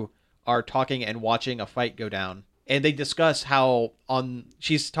 Jessica Drew, are talking and watching a fight go down. And they discuss how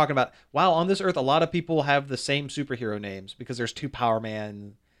she's talking about, wow, on this Earth, a lot of people have the same superhero names because there's 2 Power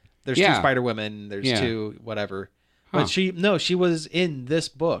Man, there's 2 Spider-Women, there's 2 whatever. Huh. But she was in this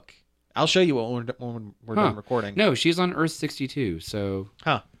book. I'll show you when we're done recording. No, she's on Earth 62, so...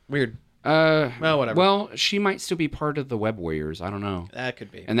 Huh. Weird. Well, whatever. Well, she might still be part of the Web Warriors. I don't know. That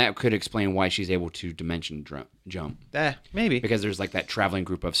could be. And that could explain why she's able to dimension jump. Maybe. Because there's like that traveling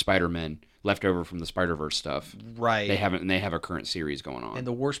group of Spider-Men left over from the Spider-Verse stuff. Right. They have a current series going on. And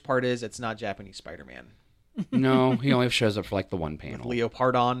the worst part is it's not Japanese Spider-Man. No, he only shows up for like the one panel.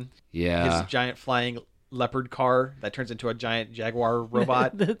 Leopardon. Yeah. His giant flying leopard car that turns into a giant jaguar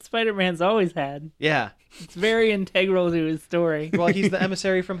robot. That Spider-Man's always had. Yeah. It's very integral to his story. Well, he's the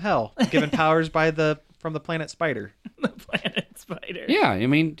emissary from hell, given powers from the planet Spider. The Planet Spider. Yeah, I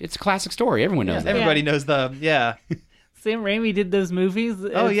mean, it's a classic story. Everyone knows that. Everybody knows yeah. Sam Raimi did those movies.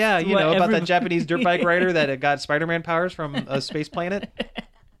 Oh, yeah, It's you what know, about that everybody- Japanese dirt bike rider that got Spider-Man powers from a space planet.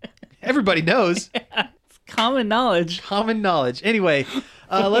 Everybody knows. It's common knowledge. Common knowledge. Anyway,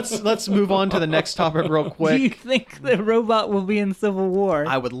 let's move on to the next topic real quick. Do you think the robot will be in Civil War?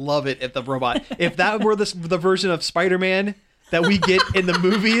 I would love it if if that were the version of Spider-Man that we get in the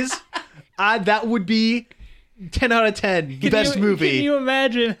movies, that would be 10 out of 10. Best movie. Can you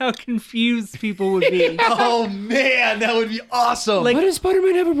imagine how confused people would be? Oh man, that would be awesome. Like- Why does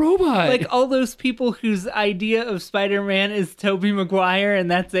Spider-Man have a robot? Like all those people whose idea of Spider-Man is Tobey Maguire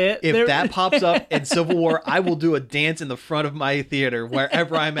and that's it. if that pops up in Civil War, I will do a dance in the front of my theater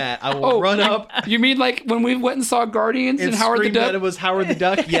wherever I'm at. I will run up You mean like when we went and saw Guardians and and Howard the scream that Duck? it was Howard the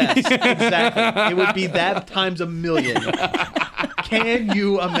Duck. Yes, exactly. It would be that times a million. Can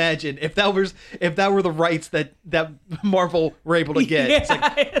you imagine if that were the rights that Marvel were able to get? Yeah. It's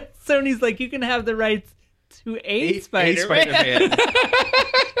like Sony's like, you can have the rights to a Spider-Man. Spider-Man.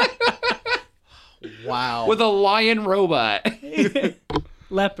 Wow. With a lion robot.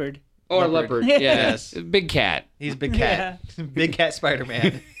 Leopard. Or Leopard. leopard. Yes. Big cat. He's Big Cat. Big Cat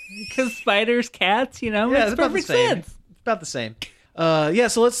Spider-Man. Because spiders, cats, Yeah, makes it's about the perfect same. sense. It's about the same.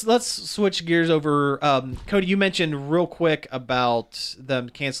 So let's switch gears over. Cody, you mentioned real quick about them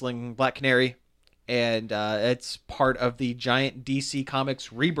canceling Black Canary, and it's part of the giant DC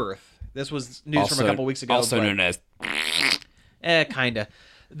Comics rebirth. This was news from a couple weeks ago. Also known as... kinda.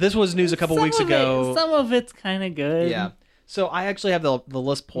 This was news a couple weeks Some of ago. Some of it's kind of good. Yeah. So I actually have the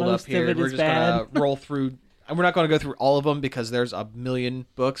list pulled Most up here. of it We're is just gonna bad. roll through. And we're not going to go through all of them because there's a million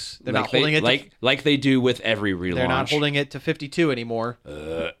books. They're not holding it. Like they do with every relaunch. They're not holding it to 52 anymore.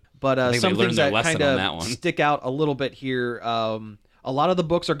 But I think some they learned things their that lesson kind on that of one. stick out a little bit here. A lot of the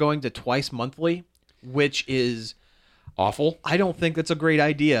books are going to twice monthly, which is awful. I don't think that's a great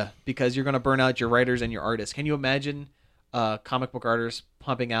idea because you're going to burn out your writers and your artists. Can you imagine comic book artists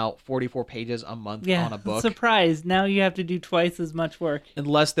pumping out 44 pages a month on a book? Surprised. Now you have to do twice as much work.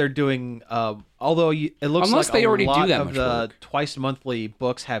 Unless they're doing, it looks Unless like they a already do lot that of much the work. twice monthly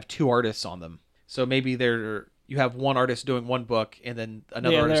books have 2 artists on them. So maybe you have one artist doing one book and then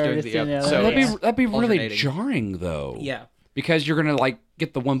another artist doing the other. So That'd be really alternating. jarring though. Yeah. Because you're gonna like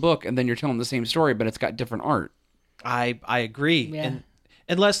get the one book and then you're telling the same story, but it's got different art. I agree. Yeah. And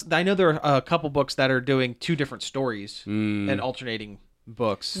unless I know there are a couple books that are doing 2 different stories and alternating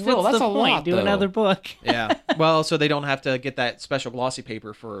books. Still, What's that's the a point? lot, Do though. another book. Yeah. Well, so they don't have to get that special glossy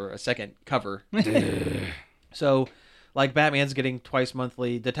paper for a second cover. So, like Batman's getting twice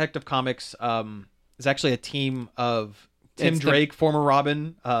monthly. Detective Comics is actually a team of Tim It's the- Drake, former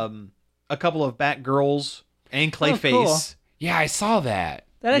Robin, a couple of Batgirls, and Clayface. cool. Yeah, I saw that.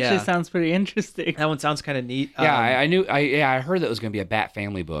 That actually Yeah. sounds pretty interesting. That one sounds kind of neat. Yeah, I heard that it was gonna be a Bat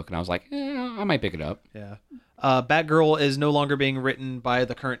Family book, and I was like, I might pick it up. Yeah. Batgirl is no longer being written by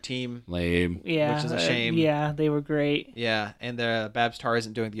the current team. Lame. Yeah, Which is a shame. Yeah, they were great. Yeah, and Babs Tarr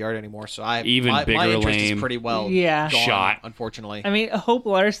isn't doing the art anymore, so my bigger interest lame. is pretty well Yeah. gone, Shot. unfortunately. I mean, Hope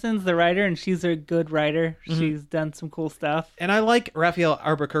Larson's the writer, and she's a good writer. She's done some cool stuff. And I like Raphael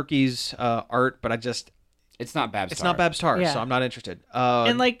Albuquerque's art, but It's not Babs. it's not Babs Tarr, Yeah. so I'm not interested.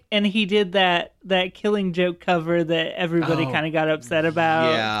 And he did that Killing Joke cover that everybody Oh, kind of got upset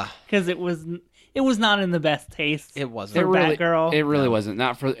about. yeah. because it was not in the best taste. It wasn't. for Batgirl. It really wasn't.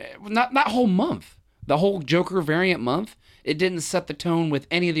 Not for not that whole month. The whole Joker variant month. It didn't set the tone with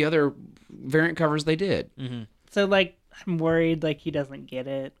any of the other variant covers they did. So I'm worried he doesn't get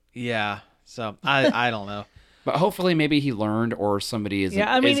it. Yeah, so I don't know. But hopefully, maybe he learned, or somebody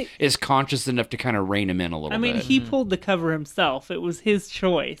is conscious enough to kind of rein him in a little I mean, bit. he pulled the cover himself. It was his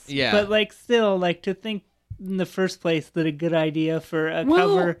choice. Yeah. But still, to think in the first place that a good idea for a Well-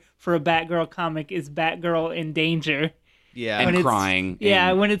 cover for a Batgirl comic is Batgirl in danger. Yeah, And When it's- crying. Yeah,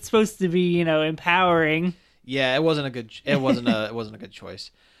 and- when it's supposed to be, empowering. yeah, it wasn't a good. It wasn't a good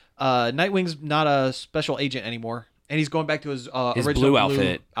choice. Nightwing's not a special agent anymore, and he's going back to his original blue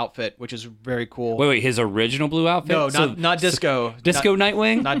outfit. which is very cool. Wait, his original blue outfit? No, So- not disco. Disco not,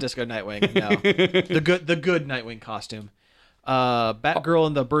 Nightwing? Not disco Nightwing. No, the good Nightwing costume. Batgirl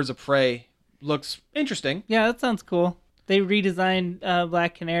and the Birds of Prey looks interesting. Yeah, that sounds cool. They redesigned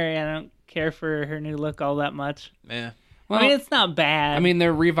Black Canary. I don't care for her new look all that much. Yeah. Well, I mean, it's not bad. I mean,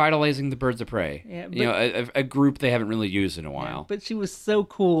 they're revitalizing the Birds of Prey. Yeah, a group they haven't really used in a while. but she was so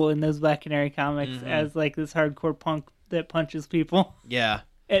cool in those Black Canary comics as this hardcore punk that punches people. Yeah.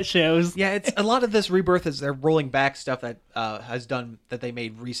 It shows. Yeah, it's a lot of this rebirth is they're rolling back stuff that that they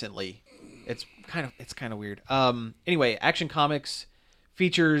made recently. It's kind of weird. Anyway, Action Comics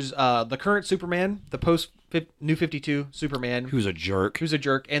features the current Superman, the post New 52 Superman, Who's a jerk? who's a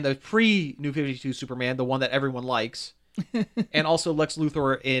jerk, and the pre New 52 Superman, the one that everyone likes, and also Lex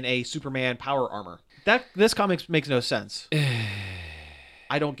Luthor in a Superman power armor. This comic makes no sense.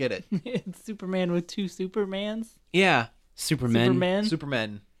 I don't get it. It's Superman with 2 Supermans. Yeah, Superman.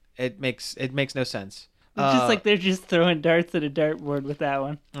 Superman. It makes no sense. It's just they're just throwing darts at a dartboard with that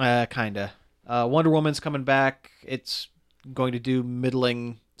one. Kinda. Wonder Woman's coming back. It's going to do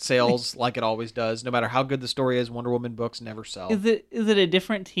middling sales like it always does. No matter how good the story is, Wonder Woman books never sell. Is it a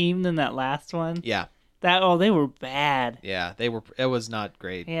different team than that last one? Yeah, They were bad. yeah, they were. It was not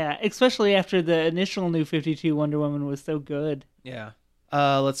great. Yeah, especially after the initial New 52 Wonder Woman was so good. Yeah.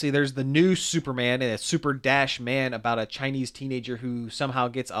 Let's see. There's the new Superman and a Super Dash Man about a Chinese teenager who somehow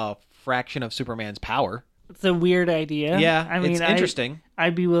gets a fraction of Superman's power. It's a weird idea. Yeah, I mean, it's interesting.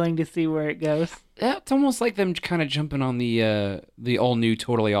 I'd be willing to see where it goes. Yeah, it's almost like them kind of jumping on the all new,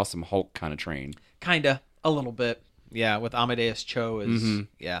 totally awesome Hulk kind of train. Kinda, a little bit. Yeah, with Amadeus Cho is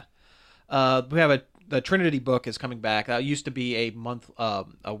yeah. We have the Trinity book is coming back. That used to be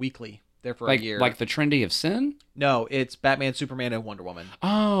a weekly there for a year. Like the Trinity of Sin? No, it's Batman, Superman, and Wonder Woman.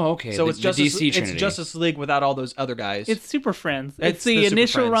 Oh, okay. So the, it's Justice, the DC Trinity. it's Justice League without all those other guys. It's Super Friends. It's It's the the Super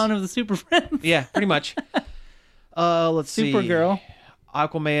initial Friends. run of the Super Friends. yeah, pretty much. Let's see. Supergirl.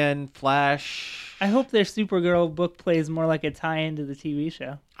 Aquaman, Flash. I hope their Supergirl book plays more like a tie-in to the TV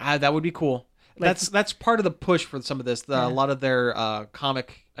show. That would be cool. That's part of the push for some of this. A lot of their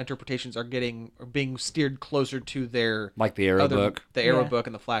comic interpretations are being steered closer to their Like the Arrow book. the Arrow book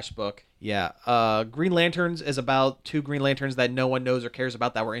and the Flash book. Yeah, Green Lanterns is about two Green Lanterns that no one knows or cares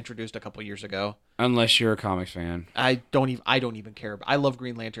about that were introduced a couple years ago. Unless you're a comics fan. I don't even care. I love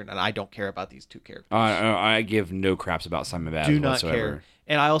Green Lantern, and I don't care about these two characters. I give no craps about Simon Baz Do not whatsoever. care.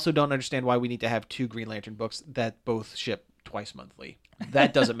 And I also don't understand why we need to have two Green Lantern books that both ship twice monthly.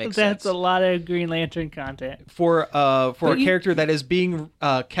 That doesn't make sense. That's a lot of Green Lantern content. For a character that is being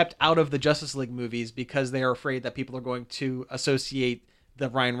kept out of the Justice League movies because they are afraid that people are going to associate the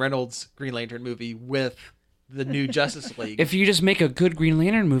Ryan Reynolds Green Lantern movie with the new Justice League. If you just make a good Green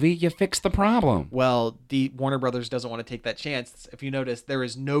Lantern movie, you fix the problem. Well, the Warner Brothers doesn't want to take that chance. If you notice, there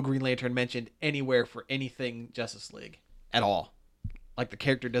is no Green Lantern mentioned anywhere for anything Justice League at all. Like the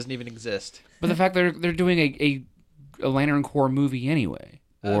character doesn't even exist. But the fact they're doing a Lantern Corps movie anyway,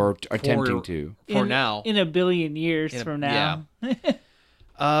 or attempting to. For now. In a billion years from now.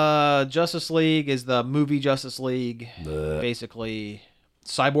 Justice League is the movie Justice League. Basically,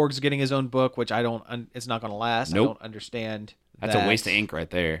 Cyborg's getting his own book, which it's not going to last. Nope. I don't understand. That's a waste of ink right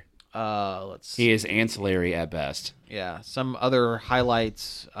there. Let's see. He is ancillary at best. Yeah, some other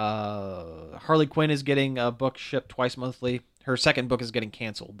highlights. Harley Quinn is getting a book shipped twice monthly. Her second book is getting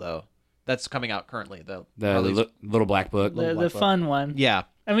canceled, though. That's coming out currently, though. The Little Black Book. The fun one. Yeah.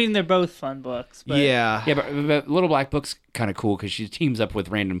 I mean, they're both fun books. But Yeah. Yeah, but Little Black Book's kind of cool because she teams up with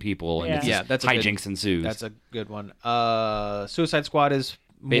random people and that's hijinks ensues. That's a good one. Suicide Squad is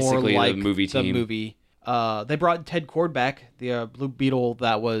Basically more like the movie team. They brought Ted Kord back, the Blue Beetle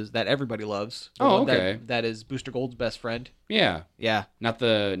that everybody loves. The Oh, one okay. That is Booster Gold's best friend. Yeah. Yeah. Not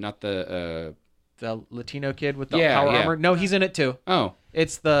the The Latino kid with the Yeah, power yeah. armor. No, he's in it too. Oh,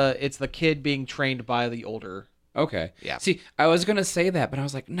 It's the kid being trained by the older. okay. Yeah. See, I was gonna say that, but I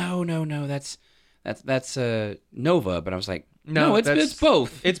was like, no, that's Nova. But I was like, no, it's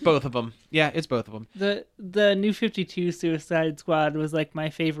both. It's both of them. Yeah, it's both of them. The New 52 Suicide Squad was like my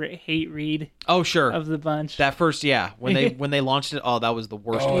favorite hate read Oh, sure. of the bunch. That first, when they launched it, that was the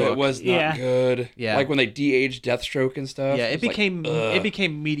worst Oh, book. it was not Yeah. good. Yeah. Like when they de-aged Deathstroke and stuff. Yeah, it it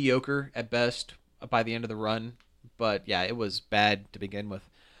became mediocre at best by the end of the run, but yeah, it was bad to begin with.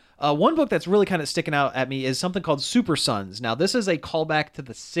 One book that's really kind of sticking out at me is something called Super Sons. Now, this is a callback to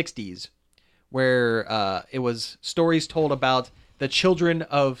the 60s, where it was stories told about the children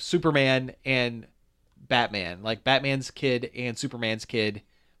of Superman and Batman, like Batman's kid and Superman's kid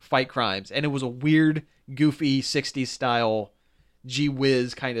fight crimes, and it was a weird, goofy 60s style gee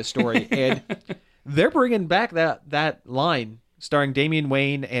whiz kind of story, and they're bringing back that line starring Damian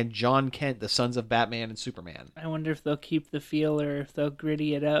Wayne and John Kent, the sons of Batman and Superman. I wonder if they'll keep the feel or if they'll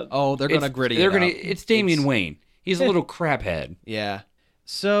gritty it up. Oh, they're gonna gritty They're it gonna. up. It's Damian Wayne. He's a little crabhead. Yeah.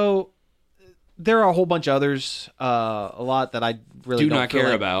 So there are a whole bunch of others, a lot that I really Do don't not feel care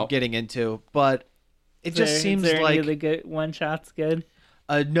like about. getting into, but it just seems is there like any of the good one shots good?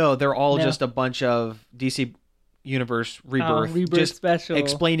 no, they're all No. just a bunch of DC Universe Rebirth, Rebirth just special.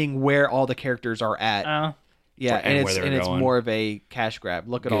 explaining where all the characters are at. Oh, Yeah, And and where it's they're it's going. more of a cash grab.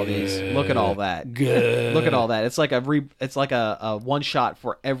 Look at all these. Look at all that. Good. Look at all that. It's like a one shot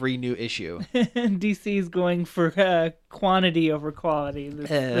for every new issue. DC's going for quantity over quality this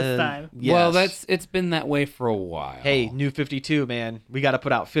time. Yes. Well, it's been that way for a while. Hey, New 52, man. We got to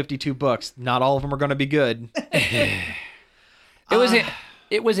put out 52 books. Not all of them are going to be good.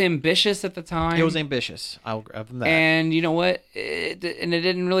 It was ambitious at the time. It was ambitious. I'll give them that. And you know what? It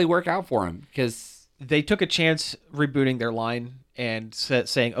didn't really work out for him because They took a chance rebooting their line and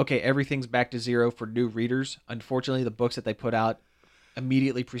saying, okay, everything's back to zero for new readers. Unfortunately, the books that they put out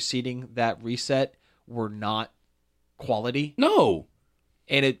immediately preceding that reset were not quality. no.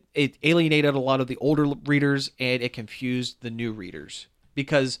 And it alienated a lot of the older readers, and it confused the new readers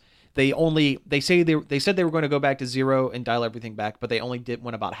because they said they were going to go back to zero and dial everything back, but they only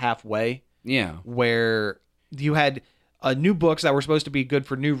went about halfway. Yeah. Where you had new books that were supposed to be good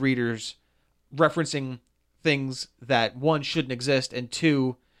for new readers, referencing things that one shouldn't exist and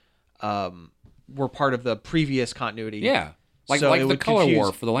two were part of the previous continuity. Yeah. Like So it the would color confuse-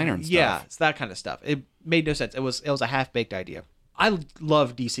 war for the Lantern stuff. Yeah, it's that kind of stuff. It made no sense. It was a half-baked idea. I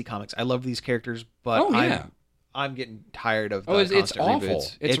love DC Comics. I love these characters, but Oh, yeah. I'm getting tired of the It's constant awful.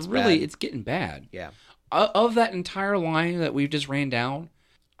 reboots. It's really bad. it's getting bad. Yeah. Of that entire line that we've just ran down,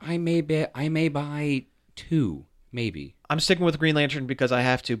 I may buy 2, maybe. I'm sticking with Green Lantern because I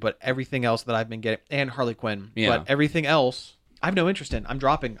have to, but everything else that I've been getting, and Harley Quinn, Yeah. but everything else I have no interest in. I'm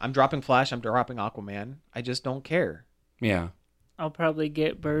dropping Flash. I'm dropping Aquaman. I just don't care. Yeah. I'll probably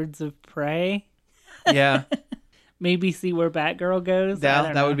get Birds of Prey. Yeah, Maybe see where Batgirl goes. I don't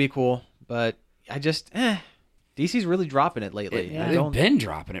that know. would be cool, but I just, DC's really dropping it lately. Yeah. I They've don't. been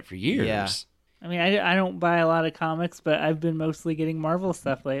dropping it for years. Yeah. I mean, I don't buy a lot of comics, but I've been mostly getting Marvel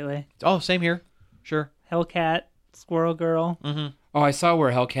stuff lately. Oh, same here. Sure. Hellcat, Squirrel Girl. Oh, I saw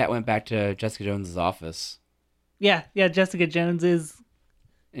where Hellcat went back to Jessica Jones's office. Yeah, Jessica Jones is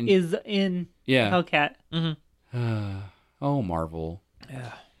And- in Yeah. Hellcat. Oh, Marvel.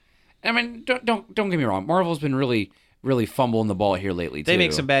 Yeah. I mean, don't get me wrong. Marvel's been really fumbling the ball here lately. They too.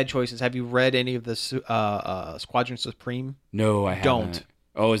 make some bad choices. Have you read any of the Squadron Supreme? No, I haven't. Don't.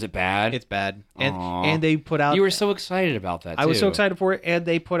 Oh, is it bad? It's bad. And Aw. and they put out. You were so excited about that. I was too. so excited for it, and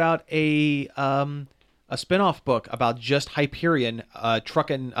they put out a spin-off book about just Hyperion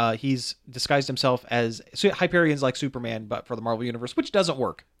trucking. He's disguised himself as Hyperion's like Superman, but for the Marvel universe, which doesn't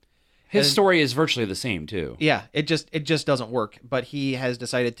work. His story is virtually the same too. Yeah, it just doesn't work. But he has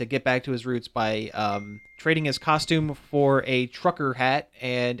decided to get back to his roots by trading his costume for a trucker hat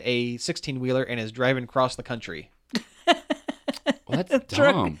and a 16-wheeler, and is driving across the country. Well, that's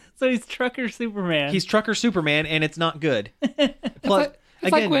dumb. So he's Trucker Superman. He's trucker Superman, and it's not good. Plus,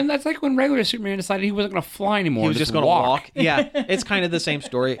 That's like when regular Superman decided he wasn't going to fly anymore. he was and just going to walk. Yeah, it's kind of the same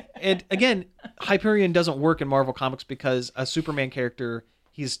story. And again, Hyperion doesn't work in Marvel Comics because a Superman character,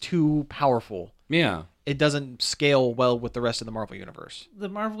 he's too powerful. Yeah. It doesn't scale well with the rest of the Marvel universe. The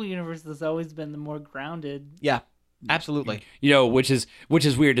Marvel universe has always been the more grounded. Yeah, absolutely. You know, which is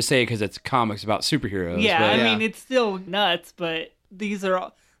weird to say because it's comics about superheroes. Yeah, but I mean it's still nuts, but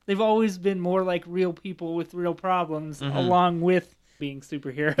they've always been more like real people with real problems, along with being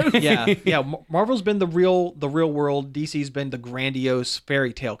superheroes. Yeah. Marvel's been the real world. DC's been the grandiose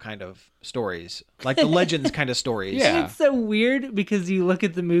fairy tale kind of stories, like the Legends kind of stories. Yeah. It's so weird because you look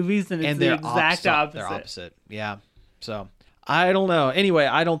at the movies and it's and the they're exact opposite. They're opposite. Yeah. So I don't know. Anyway,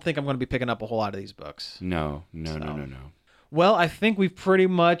 I don't think I'm going to be picking up a whole lot of these books. No. Well, I think we've pretty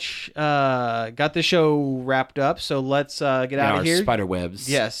much got the show wrapped up. So let's get out of here. Spider webs.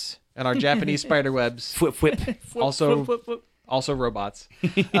 Yes, and our Japanese spider webs. Whip. Also. Flip. Also robots.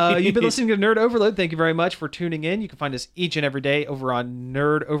 You've been listening to Nerd Overload. Thank you very much for tuning in. You can find us each and every day over on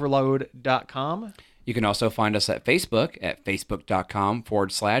nerdoverload.com. You can also find us at Facebook at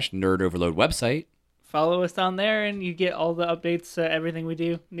facebook.com/Nerd Overload website. Follow us on there and you get all the updates to everything we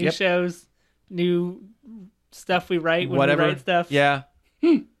do. New Yep. shows, new stuff we write when Whatever. we write stuff. Yeah.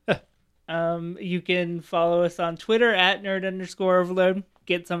 You can follow us on Twitter at nerd_overload.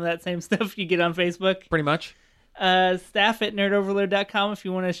 Get some of that same stuff you get on Facebook. Pretty much. Staff at nerdoverload.com if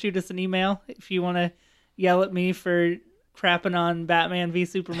you want to shoot us an email. If you want to yell at me for crapping on Batman v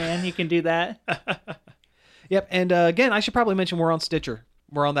Superman, you can do that. Yep. And again, I should probably mention we're on Stitcher.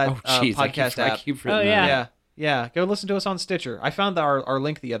 We're on that podcast app. I keep forgetting yeah. that. Yeah. Go listen to us on Stitcher. I found our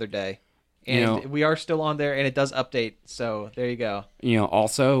link the other day. And we are still on there, and it does update. So there you go.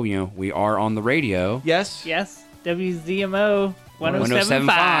 Also, we are on the radio. Yes. Yes, WZMO 107.5. 107.5.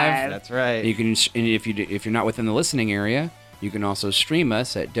 That's right. You can, and if you're not within the listening area, you can also stream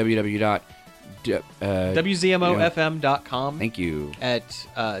us at WZMOFM.com. Thank you. At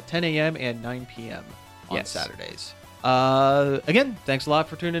 10 a.m. and 9 p.m. on Yes. Saturdays. Again, thanks a lot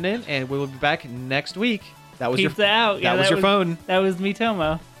for tuning in, and we will be back next week. That was Pizza out. That was your phone. That was me,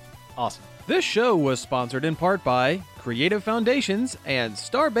 Tomo. Awesome. This show was sponsored in part by Creative Foundations and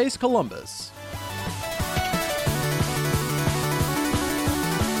Starbase Columbus.